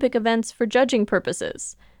any Olympic events for judging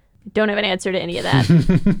purposes. Don't have an answer to any of that.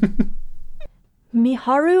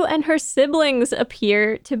 Miharu and her siblings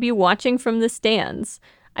appear to be watching from the stands.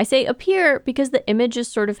 I say appear because the image is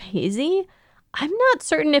sort of hazy. I'm not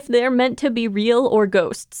certain if they're meant to be real or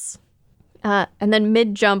ghosts. And then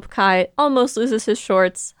mid-jump, Kai almost loses his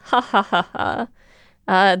shorts. Ha ha ha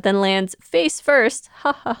ha. Then lands face first.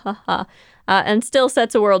 Ha ha ha ha. And still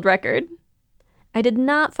sets a world record. I did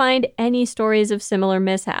not find any stories of similar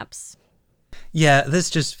mishaps. Yeah, this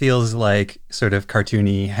just feels like sort of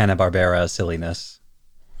cartoony Hanna-Barbera silliness.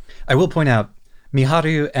 I will point out,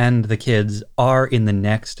 Miharu and the kids are in the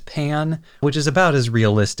next pan, which is about as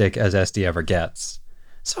realistic as SD ever gets.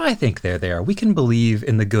 So I think they're there. We can believe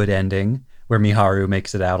in the good ending, where Miharu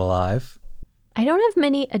makes it out alive. I don't have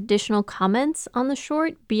many additional comments on the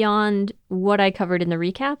short beyond what I covered in the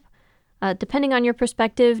recap. Depending on your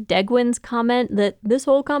perspective, Degwin's comment that this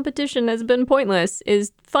whole competition has been pointless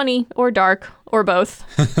is funny or dark or both.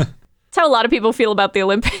 That's how a lot of people feel about the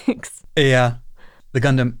Olympics. Yeah. The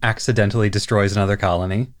Gundam accidentally destroys another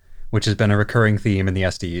colony, which has been a recurring theme in the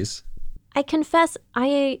SDs. I confess,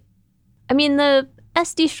 I mean, the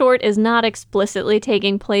SD short is not explicitly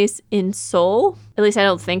taking place in Seoul. At least I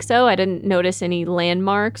don't think so. I didn't notice any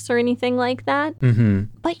landmarks or anything like that. Mm-hmm.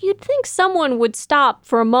 But you'd think someone would stop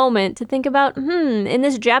for a moment to think about, in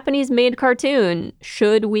this Japanese-made cartoon,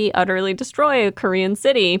 should we utterly destroy a Korean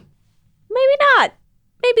city? Maybe not.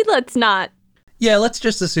 Maybe let's not. Yeah, let's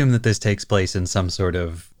just assume that this takes place in some sort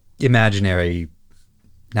of imaginary,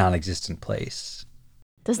 non-existent place.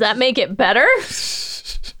 Does that make it better?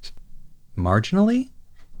 Marginally?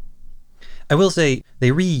 I will say they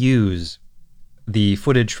reuse the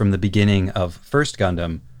footage from the beginning of First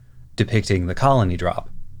Gundam depicting the colony drop.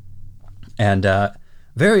 And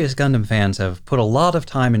various Gundam fans have put a lot of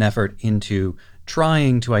time and effort into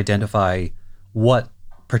trying to identify what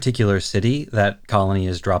particular city that colony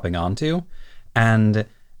is dropping onto. And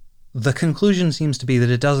the conclusion seems to be that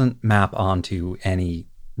it doesn't map onto any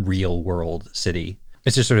real world city.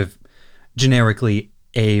 It's just sort of generically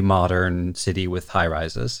a modern city with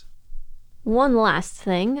high-rises. One last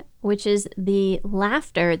thing, which is the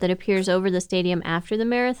laughter that appears over the stadium after the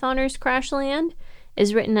marathoners crash land,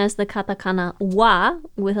 is written as the katakana wa,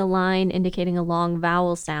 with a line indicating a long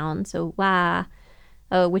vowel sound, so wa,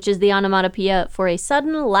 which is the onomatopoeia for a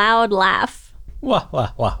sudden, loud laugh. Wah,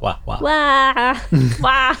 wah, wah, wah, wah. Wah,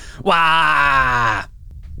 wah. Wah!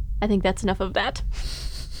 I think that's enough of that.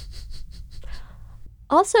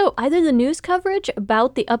 Also, either the news coverage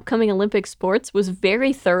about the upcoming Olympic sports was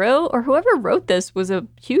very thorough, or whoever wrote this was a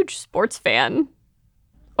huge sports fan.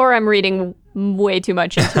 Or I'm reading way too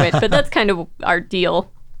much into it, but that's kind of our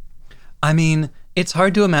deal. I mean, it's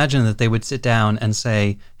hard to imagine that they would sit down and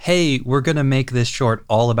say, hey, we're going to make this short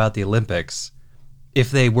all about the Olympics,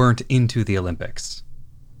 if they weren't into the Olympics.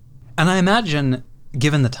 And I imagine,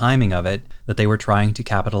 given the timing of it, that they were trying to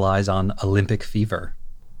capitalize on Olympic fever,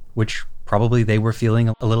 which probably they were feeling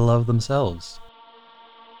a little of themselves.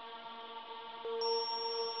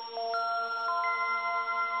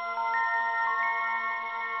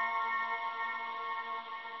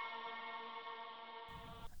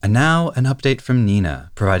 And now, an update from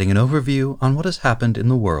Nina, providing an overview on what has happened in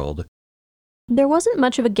the world. There wasn't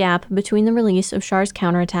much of a gap between the release of Char's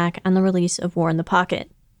Counterattack and the release of War in the Pocket.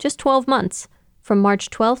 Just 12 months, from March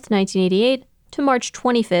 12th, 1988 to March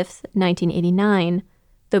 25th, 1989.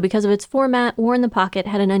 Though because of its format, War in the Pocket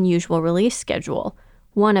had an unusual release schedule.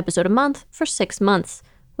 1 episode a month for 6 months,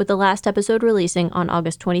 with the last episode releasing on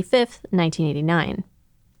August 25th, 1989.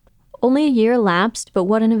 Only a year elapsed, but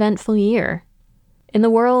what an eventful year. In the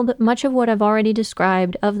world, much of what I've already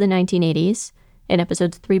described of the 1980s, in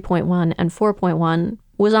episodes 3.1 and 4.1,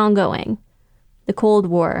 was ongoing. The Cold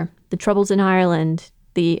War, the troubles in Ireland,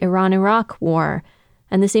 the Iran-Iraq War,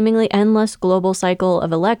 and the seemingly endless global cycle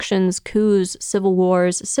of elections, coups, civil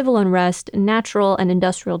wars, civil unrest, natural and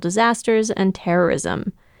industrial disasters, and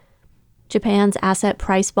terrorism. Japan's asset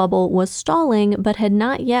price bubble was stalling but had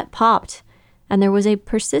not yet popped, and there was a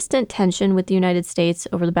persistent tension with the United States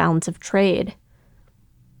over the balance of trade.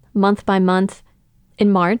 Month by month,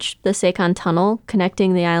 in March, the Seikan Tunnel,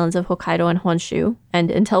 connecting the islands of Hokkaido and Honshu,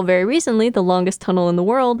 and until very recently the longest tunnel in the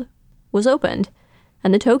world, was opened,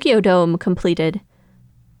 and the Tokyo Dome completed.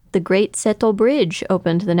 The Great Seto Bridge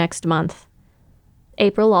opened the next month.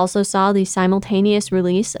 April also saw the simultaneous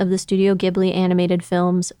release of the Studio Ghibli animated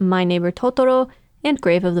films My Neighbor Totoro and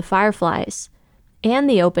Grave of the Fireflies, and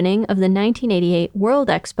the opening of the 1988 World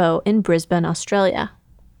Expo in Brisbane, Australia.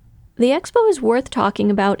 The expo is worth talking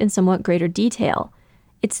about in somewhat greater detail.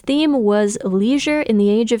 Its theme was leisure in the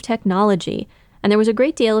age of technology, and there was a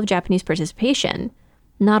great deal of Japanese participation.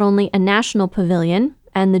 Not only a national pavilion,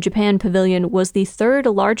 and the Japan Pavilion was the third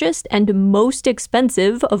largest and most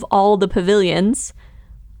expensive of all the pavilions,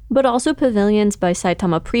 but also pavilions by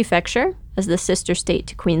Saitama Prefecture, as the sister state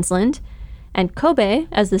to Queensland, and Kobe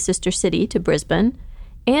as the sister city to Brisbane,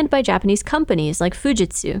 and by Japanese companies like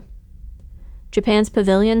Fujitsu. Japan's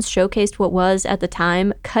pavilions showcased what was, at the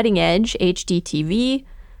time, cutting-edge HD TV,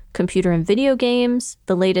 computer and video games,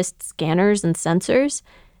 the latest scanners and sensors,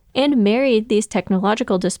 and married these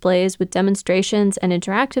technological displays with demonstrations and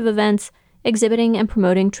interactive events exhibiting and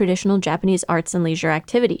promoting traditional Japanese arts and leisure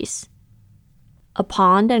activities. A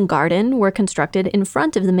pond and garden were constructed in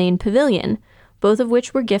front of the main pavilion, both of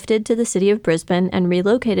which were gifted to the city of Brisbane and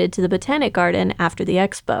relocated to the Botanic Garden after the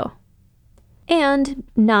expo. And,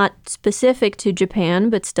 not specific to Japan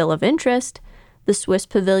but still of interest, the Swiss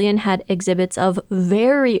pavilion had exhibits of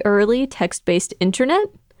very early text-based internet,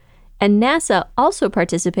 and NASA also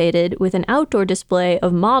participated with an outdoor display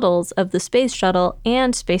of models of the space shuttle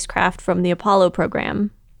and spacecraft from the Apollo program.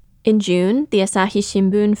 In June, the Asahi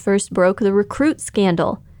Shimbun first broke the recruit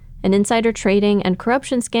scandal, an insider trading and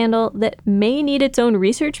corruption scandal that may need its own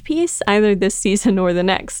research piece either this season or the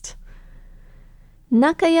next.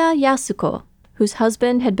 Nakaya Yasuko, whose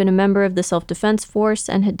husband had been a member of the self-defense force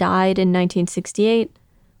and had died in 1968,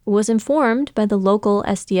 was informed by the local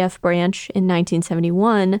SDF branch in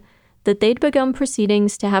 1971 that they'd begun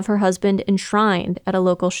proceedings to have her husband enshrined at a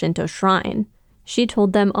local Shinto shrine. She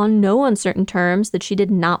told them on no uncertain terms that she did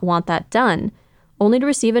not want that done, only to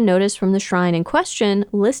receive a notice from the shrine in question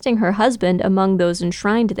listing her husband among those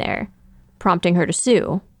enshrined there, prompting her to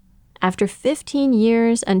sue. After 15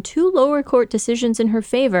 years and 2 lower court decisions in her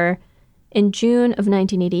favor, in June of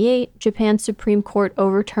 1988, Japan's Supreme Court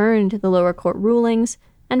overturned the lower court rulings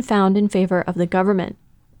and found in favor of the government,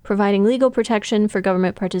 providing legal protection for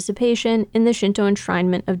government participation in the Shinto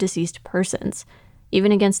enshrinement of deceased persons,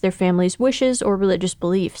 even against their families' wishes or religious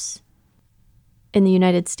beliefs. In the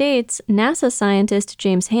United States, NASA scientist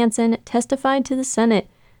James Hansen testified to the Senate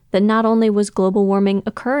that not only was global warming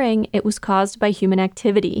occurring, it was caused by human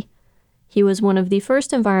activity. He was one of the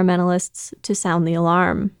first environmentalists to sound the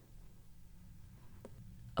alarm.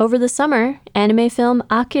 Over the summer, anime film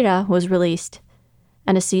Akira was released,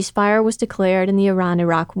 and a ceasefire was declared in the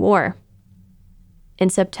Iran-Iraq War. In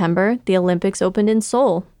September, the Olympics opened in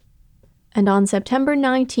Seoul. And on September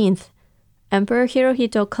 19th, Emperor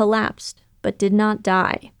Hirohito collapsed but did not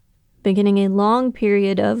die, beginning a long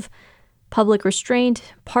period of public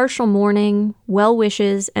restraint, partial mourning, well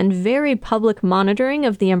wishes, and very public monitoring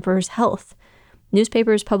of the emperor's health.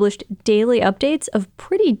 Newspapers published daily updates of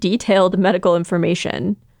pretty detailed medical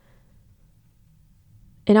information.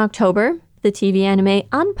 In October, the TV anime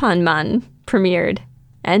Anpanman premiered,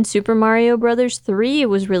 and Super Mario Bros. 3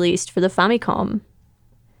 was released for the Famicom.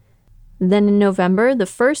 Then in November, the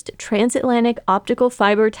first transatlantic optical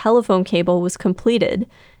fiber telephone cable was completed,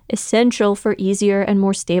 essential for easier and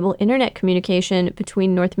more stable internet communication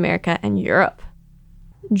between North America and Europe.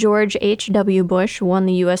 George H.W. Bush won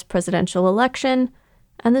the U.S. presidential election,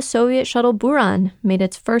 and the Soviet shuttle Buran made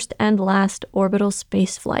its first and last orbital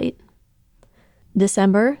spaceflight.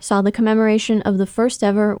 December saw the commemoration of the first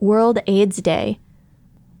ever World AIDS Day,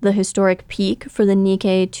 the historic peak for the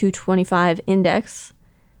Nikkei 225 index,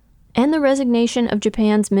 and the resignation of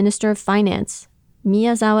Japan's Minister of Finance,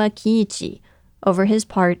 Miyazawa Kiichi, over his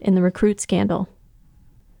part in the recruit scandal.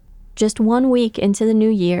 Just 1 week into the new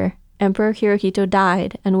year, Emperor Hirohito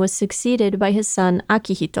died and was succeeded by his son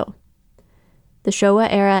Akihito. The Showa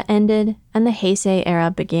era ended and the Heisei era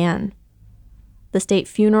began. The state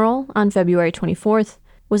funeral on February 24th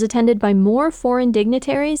was attended by more foreign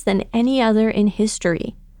dignitaries than any other in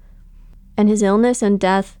history. And his illness and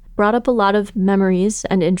death brought up a lot of memories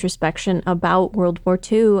and introspection about World War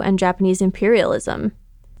II and Japanese imperialism.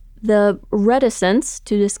 The reticence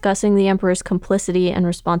to discussing the emperor's complicity and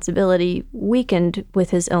responsibility weakened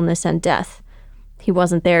with his illness and death. He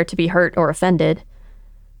wasn't there to be hurt or offended.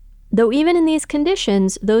 Though even in these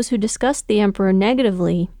conditions, those who discussed the emperor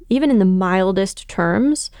negatively, even in the mildest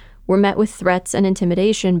terms, were met with threats and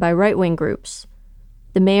intimidation by right-wing groups.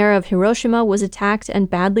 The mayor of Hiroshima was attacked and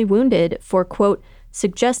badly wounded for, quote,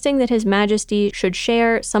 suggesting that His Majesty should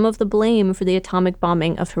share some of the blame for the atomic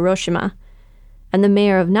bombing of Hiroshima. And the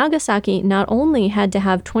mayor of Nagasaki not only had to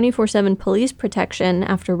have 24/7 police protection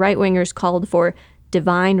after right-wingers called for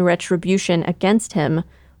divine retribution against him,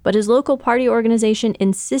 but his local party organization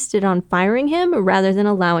insisted on firing him rather than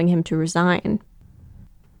allowing him to resign.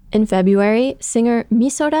 In February, singer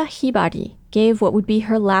Misora Hibari gave what would be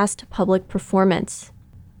her last public performance.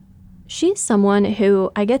 She's someone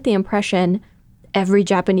who I get the impression every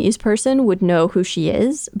Japanese person would know who she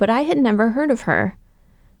is, but I had never heard of her.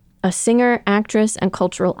 A singer, actress, and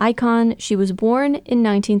cultural icon, she was born in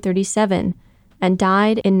 1937 and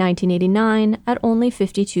died in 1989 at only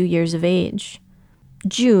 52 years of age.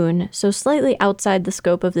 June, so slightly outside the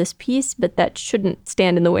scope of this piece, but that shouldn't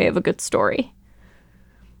stand in the way of a good story.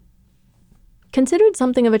 Considered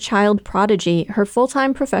something of a child prodigy, her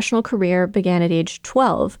full-time professional career began at age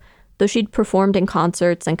 12, though she'd performed in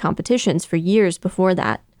concerts and competitions for years before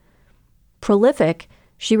that. Prolific,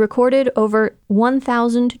 she recorded over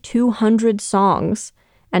 1,200 songs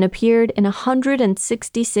and appeared in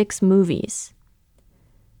 166 movies.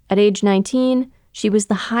 At age 19, she was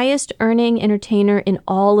the highest-earning entertainer in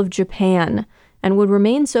all of Japan and would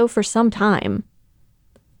remain so for some time.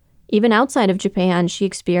 Even outside of Japan, she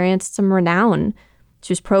experienced some renown.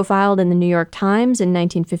 She was profiled in the New York Times in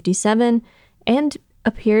 1957 and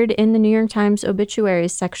appeared in the New York Times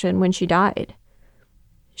obituaries section when she died.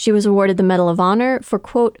 She was awarded the Medal of Honor for,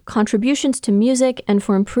 quote, contributions to music and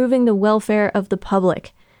for improving the welfare of the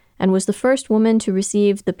public, and was the first woman to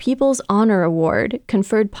receive the People's Honor Award,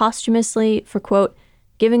 conferred posthumously for, quote,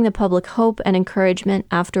 giving the public hope and encouragement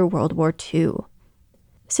after World War II.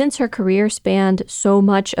 Since her career spanned so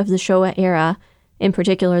much of the Showa era, in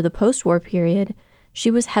particular the post-war period, she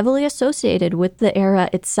was heavily associated with the era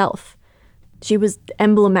itself. She was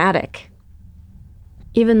emblematic.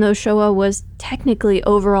 Even though Showa was technically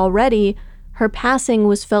over already, her passing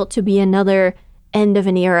was felt to be another end of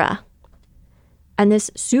an era. And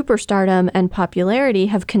this superstardom and popularity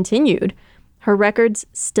have continued. Her records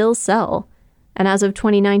still sell, and as of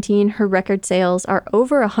 2019, her record sales are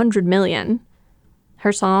over 100 million.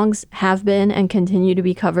 Her songs have been and continue to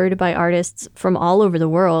be covered by artists from all over the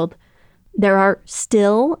world. There are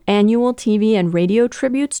still annual TV and radio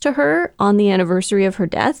tributes to her on the anniversary of her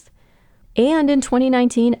death. And in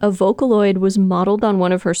 2019, a Vocaloid was modeled on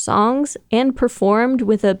one of her songs and performed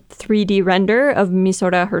with a 3D render of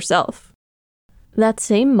Misora herself. That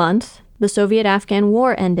same month, the Soviet-Afghan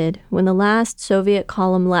War ended when the last Soviet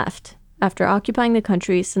column left, after occupying the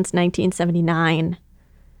country since 1979.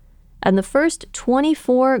 And the first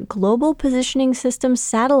 24 Global Positioning System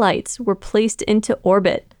satellites were placed into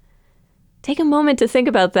orbit. Take a moment to think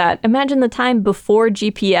about that. Imagine the time before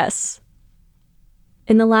GPS.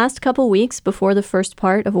 In the last couple weeks before the first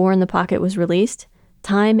part of War in the Pocket was released,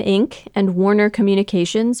 Time Inc. and Warner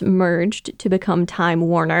Communications merged to become Time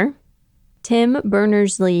Warner. Tim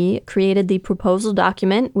Berners-Lee created the proposal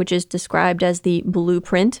document, which is described as the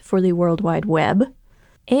blueprint for the World Wide Web.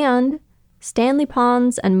 And Stanley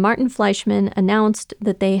Pons and Martin Fleischmann announced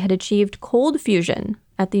that they had achieved cold fusion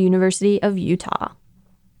at the University of Utah.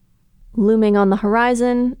 Looming on the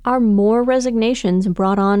horizon are more resignations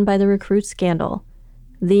brought on by the recruit scandal.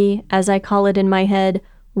 The, as I call it in my head,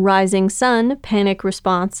 rising sun panic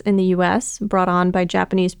response in the U.S. brought on by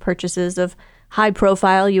Japanese purchases of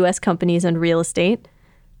high-profile U.S. companies and real estate,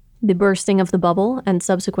 the bursting of the bubble and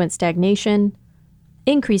subsequent stagnation,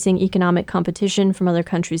 increasing economic competition from other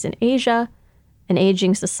countries in Asia, an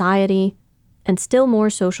aging society, and still more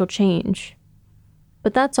social change.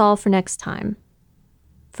 But that's all for next time.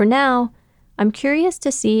 For now, I'm curious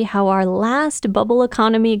to see how our last bubble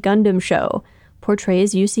economy Gundam show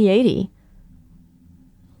portrays UC-80.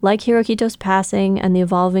 Like Hirohito's passing and the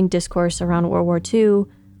evolving discourse around World War II,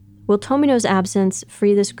 will Tomino's absence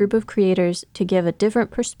free this group of creators to give a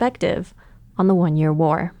different perspective on the One-Year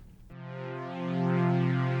War?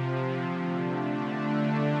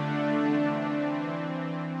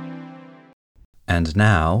 And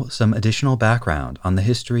now, some additional background on the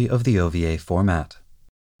history of the OVA format.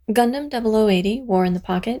 Gundam 0080 War in the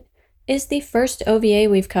Pocket is the first OVA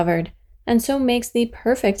we've covered, and so makes the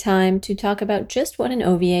perfect time to talk about just what an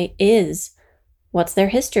OVA is. What's their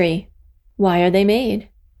history? Why are they made?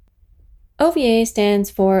 OVA stands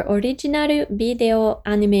for Original Video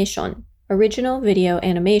Animation, Original Video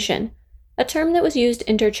Animation, a term that was used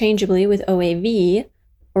interchangeably with OAV,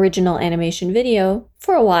 Original Animation Video,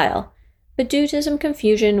 for a while, but due to some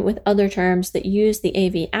confusion with other terms that use the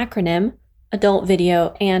AV acronym, Adult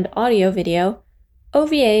Video and Audio Video,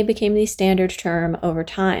 OVA became the standard term over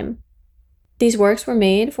time. These works were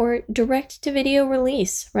made for direct-to-video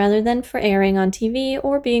release rather than for airing on TV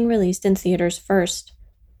or being released in theaters first.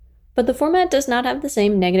 But the format does not have the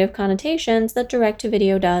same negative connotations that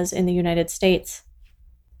direct-to-video does in the United States.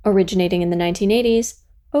 Originating in the 1980s,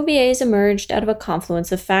 OVAs emerged out of a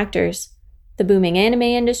confluence of factors: the booming anime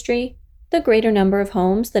industry, the greater number of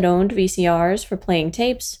homes that owned VCRs for playing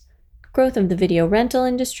tapes, growth of the video rental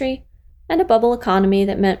industry, and a bubble economy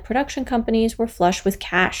that meant production companies were flush with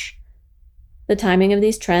cash. The timing of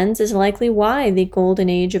these trends is likely why the golden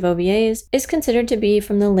age of OVAs is considered to be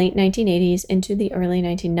from the late 1980s into the early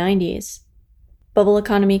 1990s. Bubble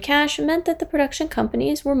economy cash meant that the production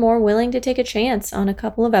companies were more willing to take a chance on a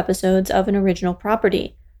couple of episodes of an original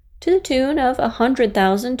property, to the tune of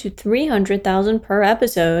 $100,000 to $300,000 per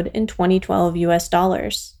episode in 2012 US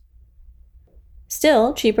dollars.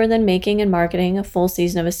 Still cheaper than making and marketing a full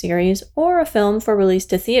season of a series or a film for release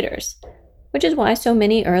to theaters, which is why so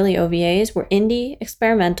many early OVAs were indie,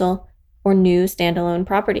 experimental, or new standalone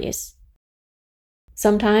properties.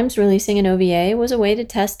 Sometimes releasing an OVA was a way to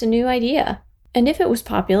test a new idea, and if it was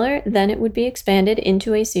popular, then it would be expanded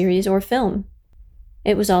into a series or film.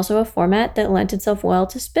 It was also a format that lent itself well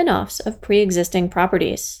to spin-offs of pre-existing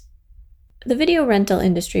properties. The video rental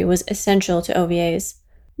industry was essential to OVAs,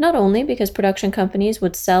 not only because production companies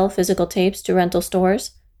would sell physical tapes to rental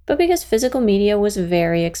stores, but because physical media was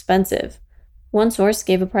very expensive. One source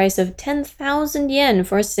gave a price of 10,000 yen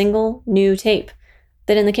for a single new tape,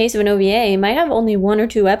 that in the case of an OVA might have only 1 or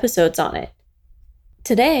 2 episodes on it.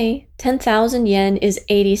 Today, 10,000 yen is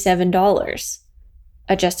 $87.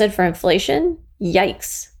 Adjusted for inflation?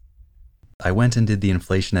 Yikes. I went and did the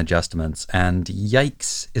inflation adjustments, and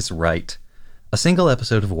yikes is right. A single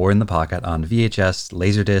episode of War in the Pocket on VHS,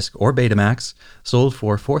 Laserdisc, or Betamax sold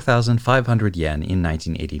for 4,500 yen in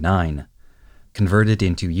 1989. Converted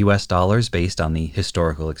into US dollars based on the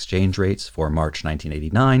historical exchange rates for March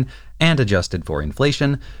 1989 and adjusted for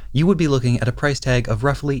inflation, you would be looking at a price tag of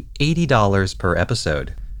roughly $80 per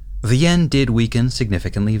episode. The yen did weaken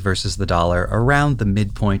significantly versus the dollar around the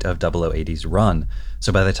midpoint of 0080's run,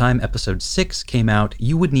 so by the time episode 6 came out,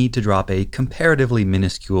 you would need to drop a comparatively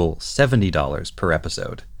minuscule $70 per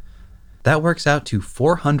episode. That works out to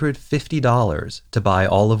 $450 to buy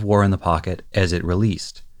all of War in the Pocket as it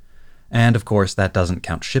released. And of course, that doesn't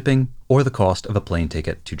count shipping or the cost of a plane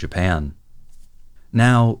ticket to Japan.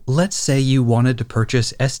 Now, let's say you wanted to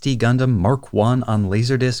purchase SD Gundam Mark 1 on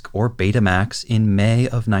Laserdisc or Betamax in May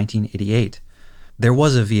of 1988. There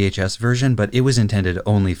was a VHS version, but it was intended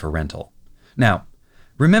only for rental. Now,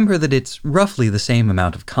 remember that it's roughly the same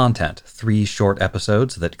amount of content, 3 short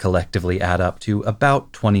episodes that collectively add up to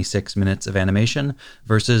about 26 minutes of animation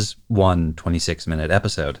versus one 26-minute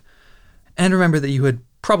episode. And remember that you had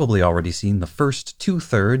probably already seen the first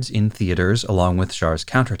 2/3 in theaters along with Char's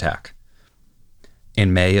counterattack.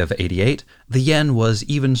 In May of '88, the yen was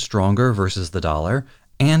even stronger versus the dollar,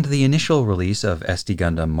 and the initial release of SD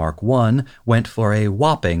Gundam Mark 1 went for a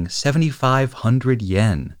whopping 7,500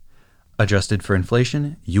 yen. Adjusted for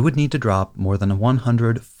inflation, you would need to drop more than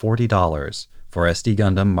 $140 for SD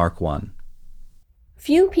Gundam Mark 1.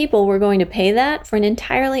 Few people were going to pay that for an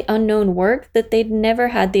entirely unknown work that they'd never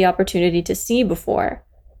had the opportunity to see before.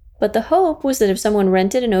 But the hope was that if someone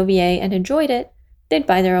rented an OVA and enjoyed it, they'd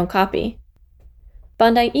buy their own copy.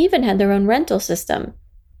 Bandai even had their own rental system,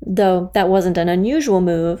 though that wasn't an unusual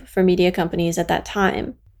move for media companies at that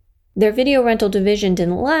time. Their video rental division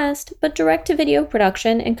didn't last, but direct-to-video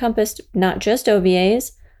production encompassed not just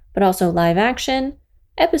OVAs, but also live action,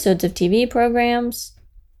 episodes of TV programs,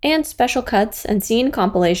 and special cuts and scene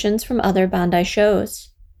compilations from other Bandai shows.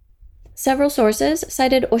 Several sources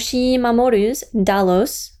cited Oshii Mamoru's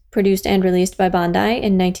Dalos, produced and released by Bandai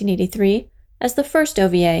in 1983, as the first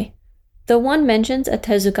OVA, though one mentions a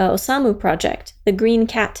Tezuka Osamu project, The Green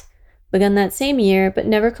Cat, begun that same year but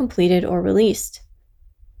never completed or released.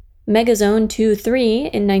 Megazone 2-3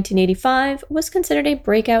 in 1985 was considered a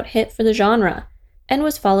breakout hit for the genre, and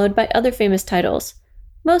was followed by other famous titles,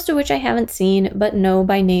 most of which I haven't seen but know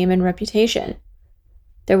by name and reputation.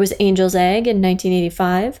 There was Angel's Egg in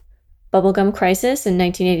 1985, Bubblegum Crisis in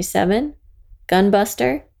 1987,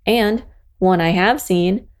 Gunbuster, and, one I have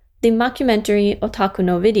seen, the mockumentary Otaku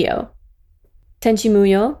no Video. Tenchi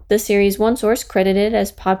Muyo, the series one source credited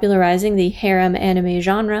as popularizing the harem anime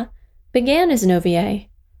genre, began as an OVA.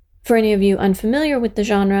 For any of you unfamiliar with the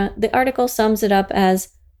genre, the article sums it up as,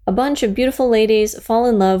 a bunch of beautiful ladies fall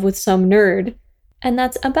in love with some nerd, and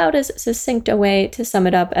that's about as succinct a way to sum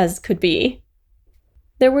it up as could be.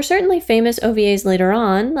 There were certainly famous OVAs later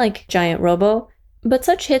on, like Giant Robo, but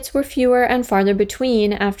such hits were fewer and farther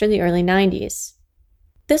between after the early 90s.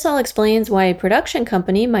 This all explains why a production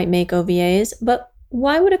company might make OVAs, but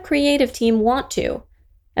why would a creative team want to?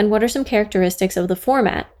 And what are some characteristics of the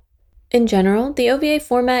format? In general, the OVA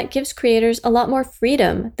format gives creators a lot more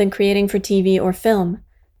freedom than creating for TV or film.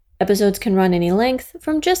 Episodes can run any length,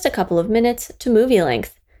 from just a couple of minutes to movie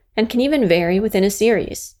length, and can even vary within a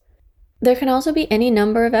series. There can also be any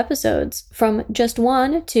number of episodes, from just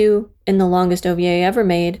 1 to, in the longest OVA ever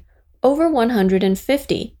made, over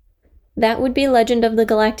 150. That would be Legend of the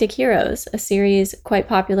Galactic Heroes, a series quite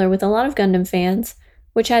popular with a lot of Gundam fans,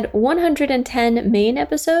 which had 110 main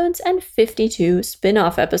episodes and 52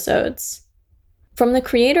 spin-off episodes. From the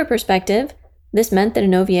creator perspective, this meant that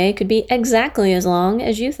an OVA could be exactly as long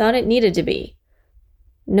as you thought it needed to be.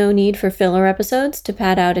 No need for filler episodes to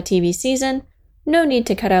pad out a TV season, no need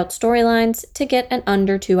to cut out storylines to get an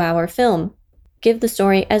under 2-hour film. Give the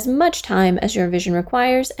story as much time as your vision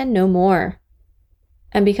requires and no more.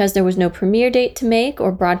 And because there was no premiere date to make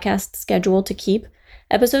or broadcast schedule to keep,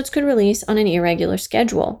 episodes could release on an irregular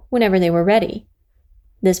schedule whenever they were ready.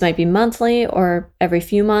 This might be monthly or every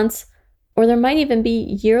few months, or there might even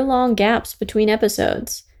be year-long gaps between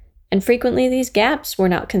episodes, and frequently these gaps were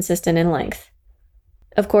not consistent in length.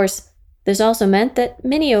 Of course, this also meant that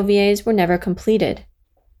many OVAs were never completed.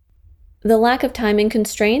 The lack of timing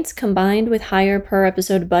constraints combined with higher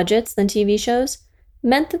per-episode budgets than TV shows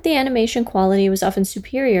meant that the animation quality was often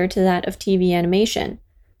superior to that of TV animation.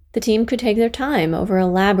 The team could take their time over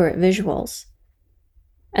elaborate visuals.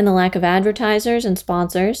 And the lack of advertisers and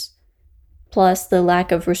sponsors, plus the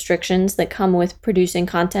lack of restrictions that come with producing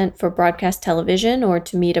content for broadcast television or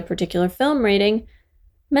to meet a particular film rating,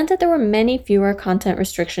 meant that there were many fewer content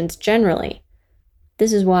restrictions generally.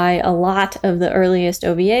 This is why a lot of the earliest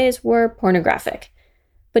OVAs were pornographic.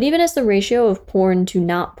 But even as the ratio of porn to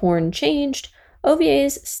not porn changed,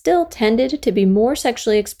 OVAs still tended to be more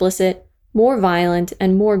sexually explicit, more violent,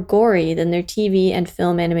 and more gory than their TV and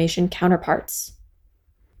film animation counterparts.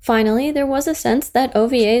 Finally, there was a sense that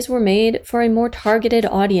OVAs were made for a more targeted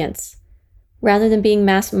audience. Rather than being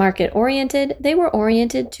mass market oriented, they were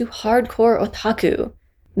oriented to hardcore otaku,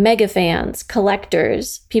 mega fans,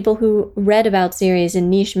 collectors, people who read about series in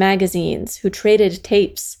niche magazines, who traded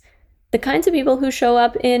tapes, the kinds of people who show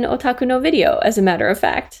up in Otaku no Video, as a matter of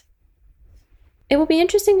fact. It will be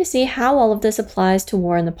interesting to see how all of this applies to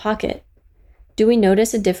War in the Pocket. Do we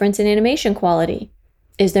notice a difference in animation quality?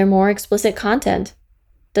 Is there more explicit content?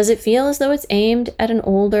 Does it feel as though it's aimed at an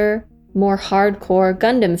older, more hardcore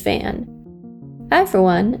Gundam fan? I, for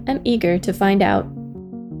one, am eager to find out.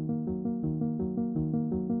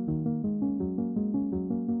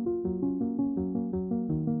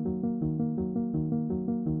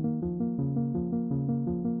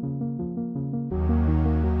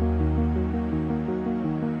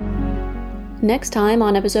 Next time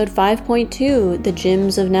on episode 5.2, The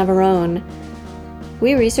Gyms of Navarone,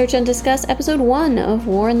 we research and discuss episode 1 of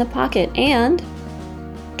War in the Pocket and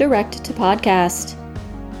direct to podcast.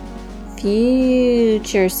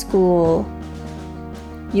 Future School.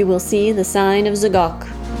 You will see the sign of Zagok.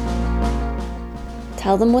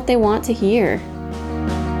 Tell them what they want to hear.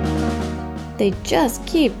 They just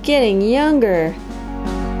keep getting younger.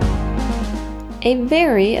 A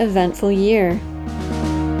very eventful year.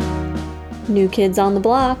 New kids on the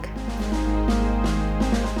block.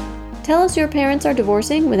 Tell us your parents are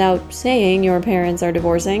divorcing without saying your parents are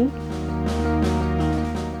divorcing.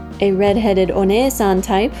 A red-headed One-san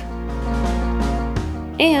type.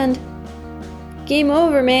 And game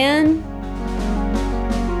over, man.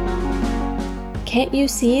 Can't you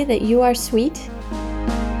see that you are sweet?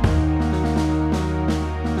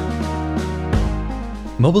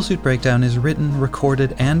 Mobile Suit Breakdown is written,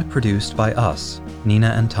 recorded, and produced by us, Nina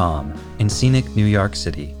and Tom, in scenic New York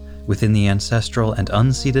City, within the ancestral and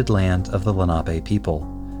unceded land of the Lenape people,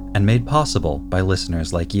 and made possible by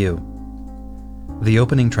listeners like you. The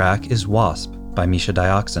opening track is Wasp by Misha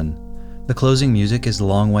Dioxin. The closing music is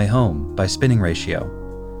Long Way Home by Spinning Ratio.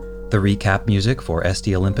 The recap music for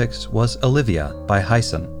SD Olympics was Olivia by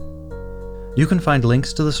Hyson. You can find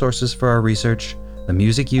links to the sources for our research, the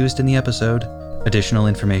music used in the episode, additional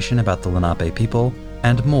information about the Lenape people,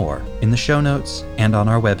 and more in the show notes and on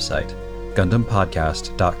our website,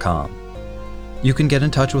 GundamPodcast.com. You can get in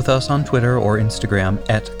touch with us on Twitter or Instagram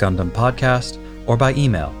at Gundam Podcast or by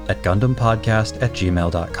email at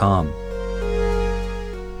GundamPodcast@gmail.com.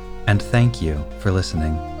 And thank you for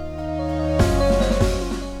listening.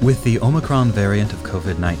 With the Omicron variant of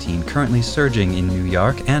COVID-19 currently surging in New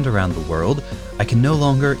York and around the world, I can no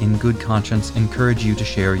longer in good conscience encourage you to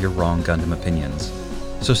share your wrong Gundam opinions.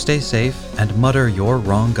 So stay safe and mutter your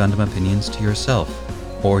wrong Gundam opinions to yourself,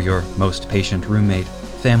 or your most patient roommate,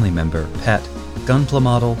 family member, pet, gunpla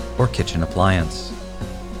model, or kitchen appliance.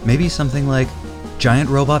 Maybe something like, giant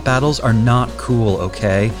robot battles are not cool,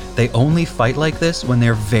 okay? They only fight like this when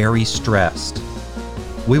they're very stressed.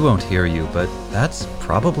 We won't hear you, but that's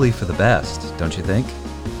probably for the best, don't you think?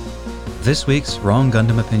 This week's Wrong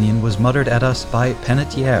Gundam Opinion was muttered at us by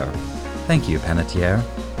Penetier. Thank you, Penetier.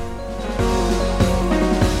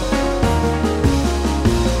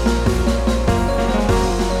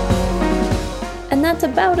 And that's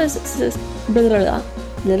about as blah, blah, blah,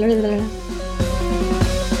 blah, blah, blah.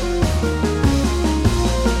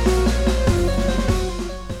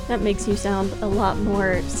 That makes you sound a lot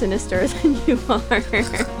more sinister than you are.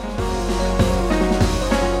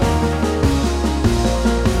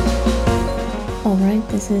 Alright,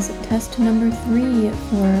 this is test number 3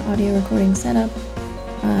 for audio recording setup.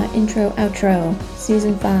 Intro, outro,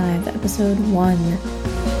 season 5, episode 1.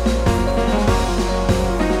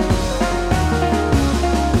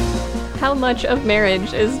 How much of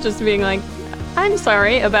marriage is just being like, I'm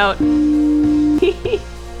sorry about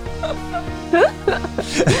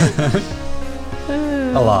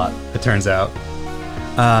A lot, it turns out.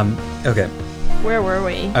 Okay. Where were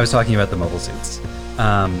we? I was talking about the mobile suits.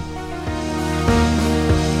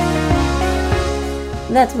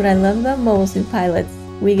 That's what I love about mobile suit pilots.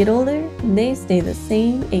 We get older, they stay the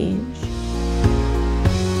same age.